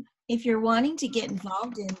 if you're wanting to get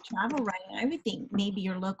involved in travel writing, I would think maybe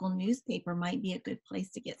your local newspaper might be a good place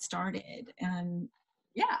to get started.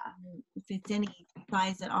 Yeah. If it's any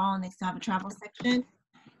size at all and they still have a travel section.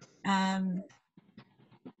 And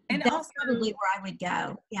that's also, probably where I would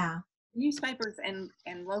go. Yeah. Newspapers and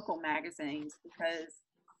local magazines, because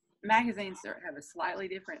magazines have a slightly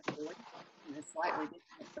different voice and a slightly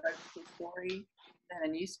different approach to the story than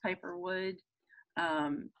a newspaper would.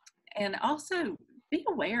 And also be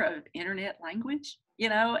aware of internet language.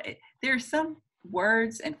 There's some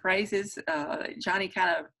words and phrases, Johnny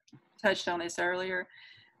kind of touched on this earlier.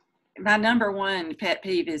 My number one pet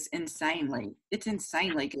peeve is insanely. It's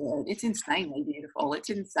insanely good. It's insanely beautiful. It's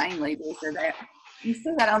insanely this or that. You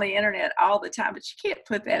see that on the internet all the time, but you can't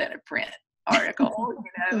put that in a print article.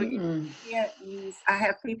 You can't use. I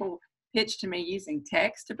have people pitch to me using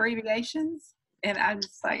text abbreviations, and I'm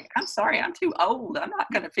just like, I'm sorry, I'm too old. I'm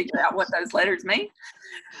not going to figure out what those letters mean.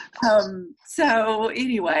 So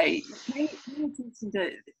anyway, pay attention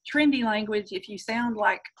to trendy language. If you sound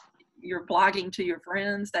like you're blogging to your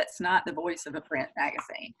friends, that's not the voice of a print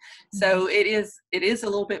magazine. So it is a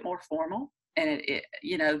little bit more formal, and it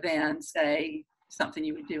than say something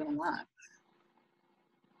you would do online.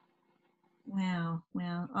 Wow.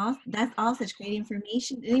 That's all such great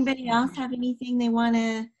information. Anybody else have anything they want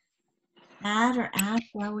to add or ask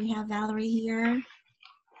while we have Valerie here?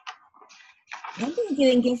 I'm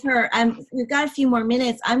going to give her, we've got a few more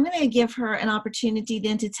minutes. I'm going to give her an opportunity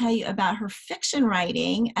then to tell you about her fiction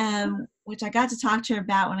writing, which I got to talk to her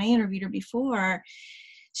about when I interviewed her before.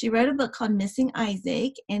 She wrote a book called Missing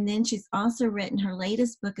Isaac, and then she's also written, her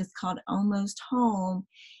latest book is called Almost Home.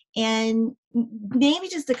 And maybe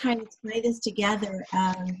just to kind of tie this together,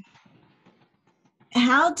 and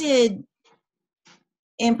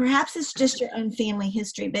perhaps it's just your own family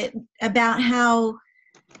history, but about how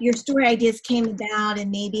your story ideas came about, and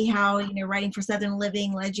maybe how, writing for Southern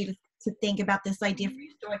Living led you to think about this idea for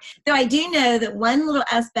your story. Though I do know that one little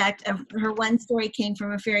aspect of her one story came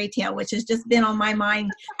from a fairy tale, which has just been on my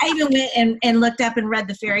mind. I even went and looked up and read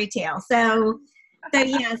the fairy tale. So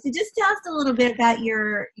just tell us a little bit about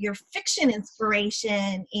your fiction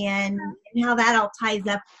inspiration and how that all ties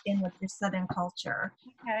up in with your Southern culture.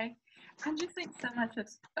 Okay. I just think so much of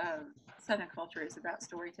Southern culture is about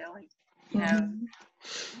storytelling. We're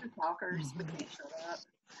talkers, we can't shut up.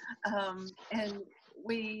 And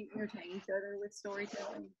we entertain each other with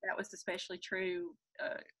storytelling. That was especially true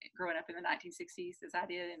growing up in the 1960s, as I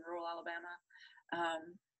did in rural Alabama.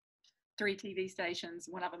 3 TV stations,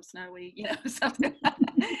 one of them snowy, something.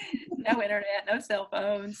 No internet, no cell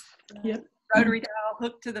phones. Yep. Rotary dial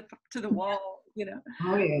hooked to the wall.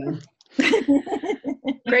 Oh yeah.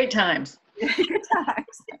 Great times. Good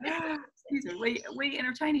times. Excuse me. We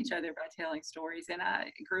entertain each other by telling stories, and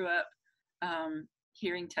I grew up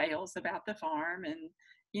hearing tales about the farm and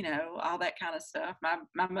all that kind of stuff.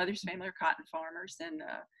 My mother's family are cotton farmers and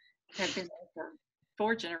have been there for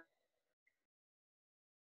 4 generations.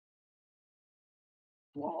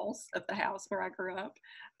 Walls of the house where I grew up,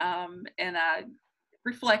 and I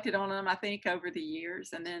reflected on them, I think, over the years.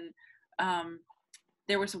 And then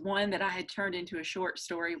there was one that I had turned into a short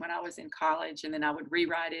story when I was in college, and then I would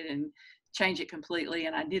rewrite it and change it completely,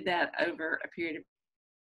 and I did that over a period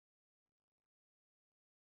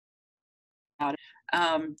of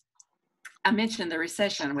I mentioned the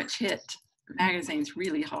recession, which hit magazines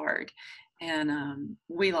really hard, and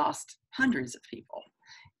we lost hundreds of people.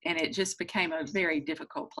 And it just became a very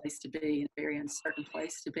difficult place to be, a very uncertain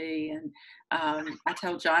place to be. And I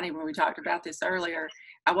told Johnny when we talked about this earlier,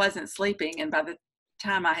 I wasn't sleeping. And by the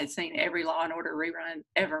time I had seen every Law and Order rerun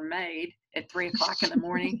ever made at 3 o'clock in the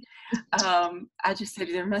morning, I just said,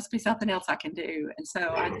 there must be something else I can do. And so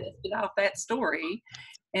I dusted off that story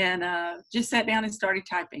and just sat down and started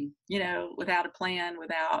typing, without a plan,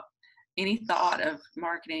 without any thought of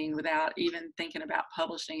marketing, without even thinking about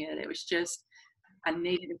publishing it. It was just, I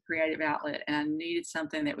needed a creative outlet, and I needed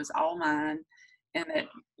something that was all mine and that,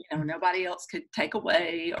 nobody else could take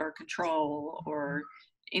away or control or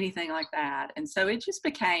anything like that. And so it just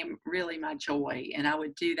became really my joy. And I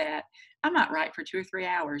would do that. I might write for 2 or 3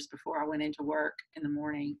 hours before I went into work in the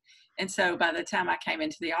morning. And so by the time I came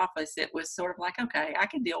into the office, it was sort of like, okay, I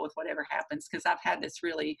can deal with whatever happens because I've had this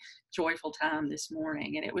really joyful time this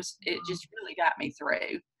morning. And it just really got me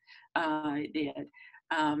through. It did.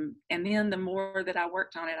 And then the more that I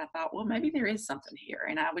worked on it, I thought, well, maybe there is something here.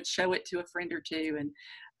 And I would show it to a friend or two.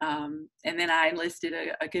 And then I enlisted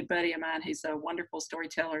a good buddy of mine who's a wonderful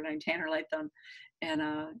storyteller named Tanner Latham. And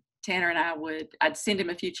Tanner and I'd send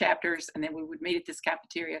him a few chapters, and then we would meet at this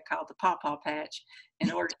cafeteria called the Paw Paw Patch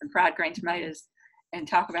and order some fried green tomatoes and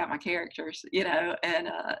talk about my characters,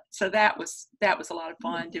 and so that was a lot of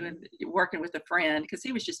fun working with a friend, because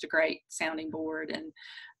he was just a great sounding board.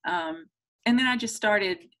 And then I just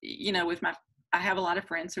started, I have a lot of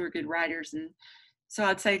friends who are good writers, and so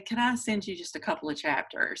I'd say, can I send you just a couple of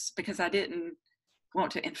chapters, because I didn't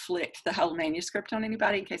want to inflict the whole manuscript on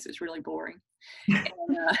anybody in case it was really boring.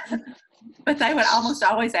 And, but they would almost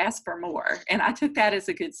always ask for more, and I took that as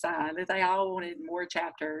a good sign that they all wanted more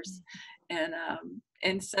chapters.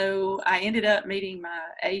 And so I ended up meeting my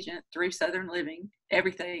agent through Southern Living.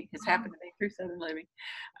 Everything has happened to me through Southern Living.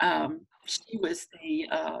 She was the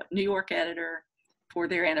New York editor for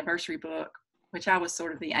their anniversary book, which I was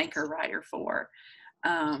sort of the anchor writer for.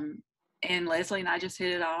 And Leslie and I just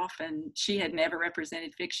hit it off, and she had never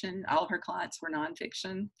represented fiction. All of her clients were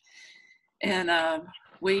nonfiction. And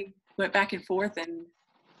we went back and forth, and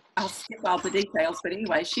I'll skip all the details, but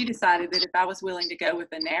anyway, she decided that if I was willing to go with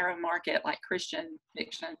a narrow market like Christian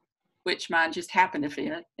fiction, which mine just happened to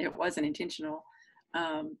fit, it wasn't intentional,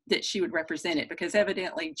 that she would represent it, because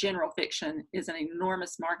evidently general fiction is an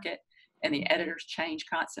enormous market and the editors change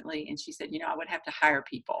constantly. And she said, I would have to hire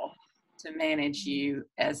people to manage you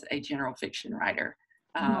as a general fiction writer,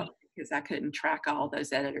 because I couldn't track all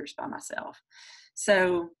those editors by myself.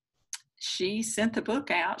 So she sent the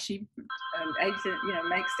book out. She, agent,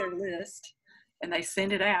 makes their list, and they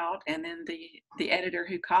send it out. And then the editor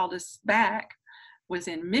who called us back was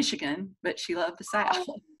in Michigan, but she loved the South.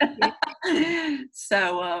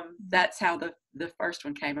 So that's how the first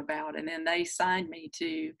one came about. And then they signed me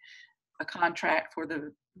to a contract for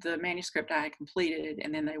the manuscript I had completed,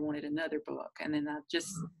 and then they wanted another book. And then I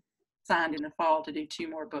just signed in the fall to do 2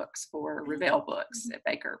 more books for Revell Books at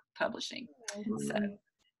Baker Publishing. So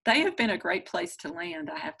they have been a great place to land,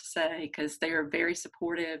 I have to say, because they are very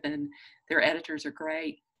supportive and their editors are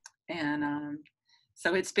great. And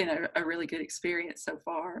so it's been a really good experience so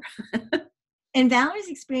far. And Valerie's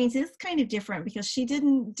experience is kind of different, because she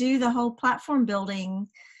didn't do the whole platform building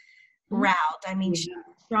route. I mean, she's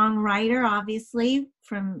a strong writer, obviously,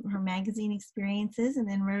 from her magazine experiences, and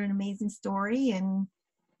then wrote an amazing story. And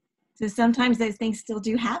so sometimes those things still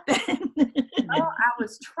do happen. Well, I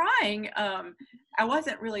was trying. I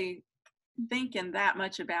wasn't really thinking that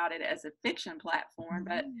much about it as a fiction platform,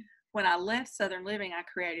 but when I left Southern Living, I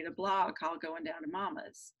created a blog called Going Down to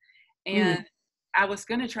Mama's. And I was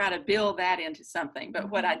going to try to build that into something. But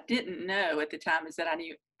what I didn't know at the time is that I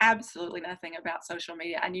knew absolutely nothing about social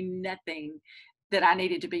media. I knew nothing that I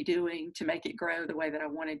needed to be doing to make it grow the way that I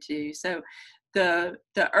wanted to. So the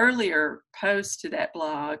earlier post to that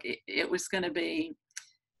blog, it was going to be,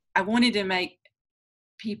 I wanted to make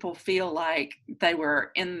people feel like they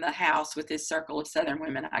were in the house with this circle of Southern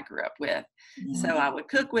women I grew up with. So I would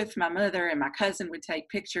cook with my mother, and my cousin would take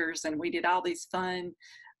pictures, and we did all these fun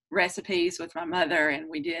recipes with my mother, and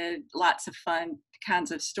we did lots of fun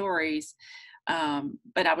kinds of stories.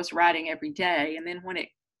 But I was writing every day. And then when it,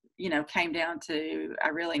 came down to, I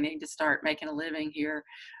really need to start making a living here,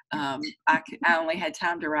 I only had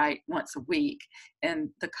time to write once a week. And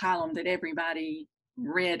the column that everybody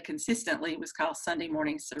read consistently was called Sunday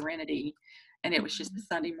Morning Serenity, and it was just a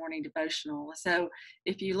Sunday morning devotional. So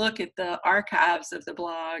if you look at the archives of the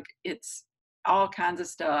blog, it's all kinds of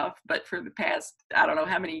stuff, but for the past, I don't know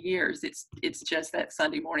how many years, it's just that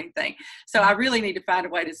Sunday morning thing. So I really need to find a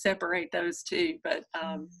way to separate those two, but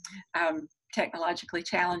I'm technologically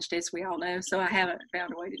challenged, as we all know, so I haven't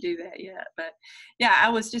found a way to do that yet. But yeah, I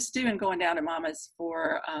was just Going Down to Mama's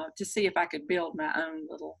for to see if I could build my own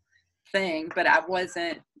little thing, but I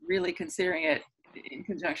wasn't really considering it in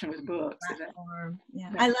conjunction with books.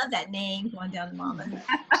 Yeah, I love that name, Going Down to Mama.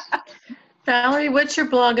 Valerie, what's your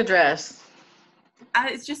blog address?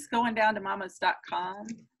 It's just goingdowntomamas.com,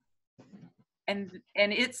 and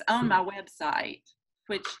it's on my website,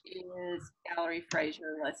 which is Valerie Fraser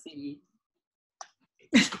Luesse.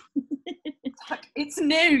 It's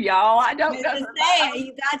new, y'all. I don't know.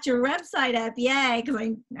 You got your website up, yay? Because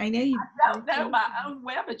I know you. I don't know my own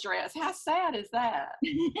web address. How sad is that?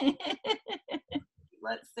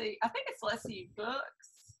 Let's see. I think it's Luesse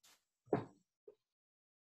Books.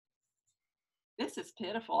 This is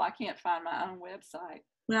pitiful. I can't find my own website.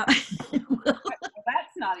 Well,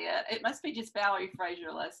 That's not it. It must be just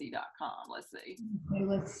ValerieFraserLuesse.com. Let's see. Okay,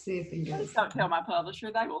 let's see if we can Please get don't tell my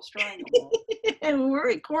publisher. They will strangle me. and we're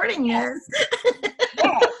recording this.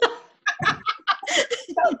 Yes.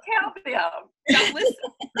 Don't tell them. Don't listen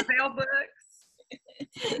to the Bell Books.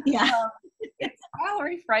 Yeah. It's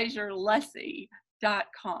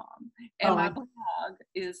ValerieFraserLuesse.com. And my blog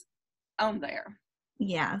is on there.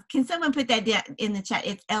 Yeah. Can someone put that down in the chat?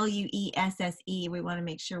 It's Luesse. We want to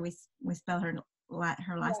make sure we spell her last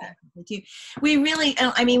name too. We really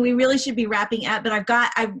should be wrapping up, but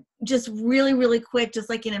I just really quick, just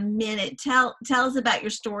like in a minute, tell us about your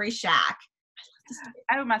story shack.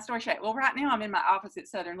 Oh, my story shack. Well, right now I'm in my office at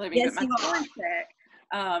Southern Living, Yes, but my story shack,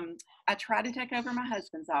 I tried to take over my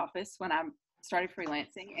husband's office when I started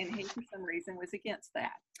freelancing, and he, for some reason, was against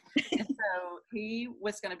that. And so he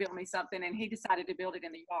was going to build me something, and he decided to build it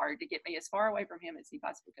in the yard to get me as far away from him as he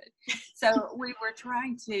possibly could. So we were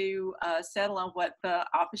trying to settle on what the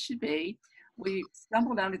office should be. We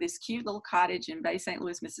stumbled onto this cute little cottage in Bay St.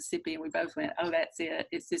 Louis, Mississippi, and we both went, oh, that's it.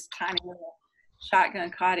 It's this tiny little shotgun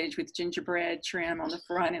cottage with gingerbread trim on the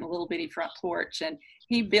front and a little bitty front porch. And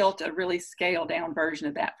he built a really scaled down version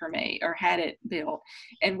of that for me, or had it built.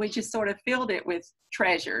 And we just sort of filled it with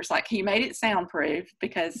treasures. Like, he made it soundproof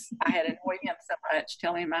because I had annoyed him so much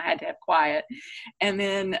telling him I had to have quiet. And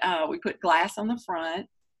then we put glass on the front.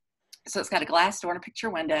 So it's got a glass door and a picture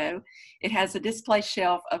window. It has a display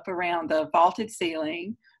shelf up around the vaulted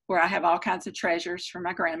ceiling, where I have all kinds of treasures from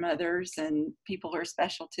my grandmothers and people who are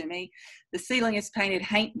special to me. The ceiling is painted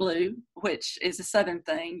haint blue, which is a Southern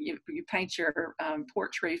thing. You paint your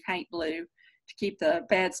porch roof haint blue to keep the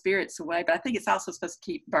bad spirits away, but I think it's also supposed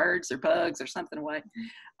to keep birds or bugs or something away.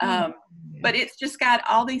 But it's just got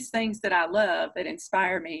all these things that I love that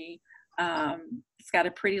inspire me. It's got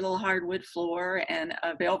a pretty little hardwood floor and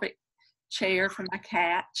a velvet chair for my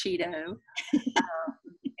cat, Cheeto,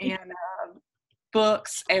 and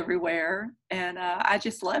books everywhere, and I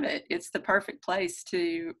just love it. It's the perfect place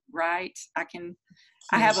to write. I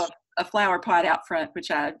have a flower pot out front,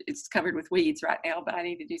 which it's covered with weeds right now, but I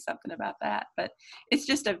need to do something about that. But it's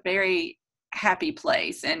just a very happy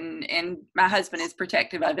place, and my husband is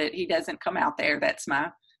protective of it. He doesn't come out there. That's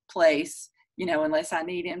my place, unless I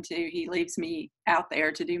need him to. He leaves me out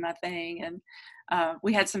there to do my thing. And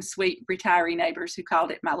we had some sweet retiree neighbors who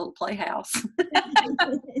called it my little playhouse.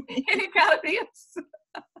 And it kind of is.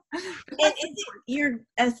 And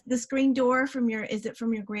is it the screen door from your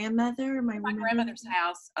grandmother? Or my grandmother's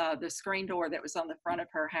house, the screen door that was on the front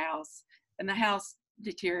of her house, and the house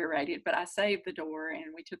deteriorated, but I saved the door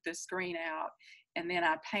and we took the screen out, and then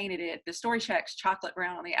I painted it. The story shack's chocolate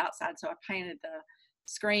brown on the outside, so I painted the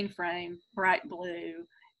screen frame bright blue,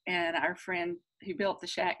 and our friend who built the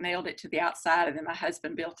shack nailed it to the outside, and then my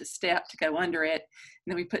husband built a step to go under it, and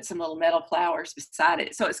then we put some little metal flowers beside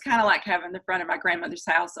it. So it's kind of like having the front of my grandmother's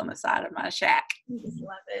house on the side of my shack. I just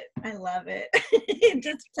love it. I love it. It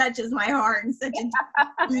just touches my heart in such a it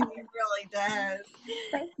really does.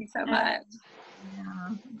 Thank you so much.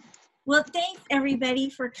 Yeah. Well, thanks everybody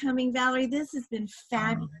for coming, Valerie. This has been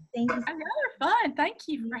fabulous. Thank you. Another fun. Thank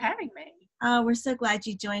you for having me. We're so glad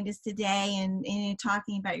you joined us today and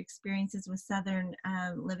talking about your experiences with Southern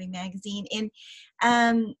Living Magazine. And,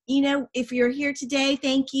 if you're here today,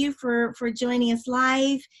 thank you for joining us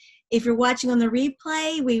live. If you're watching on the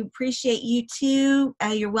replay, we appreciate you too.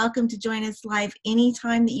 You're welcome to join us live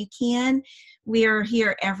anytime that you can. We are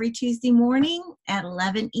here every Tuesday morning at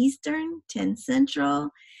 11 Eastern, 10 Central.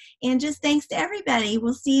 And just thanks to everybody.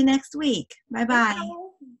 We'll see you next week. Bye-bye.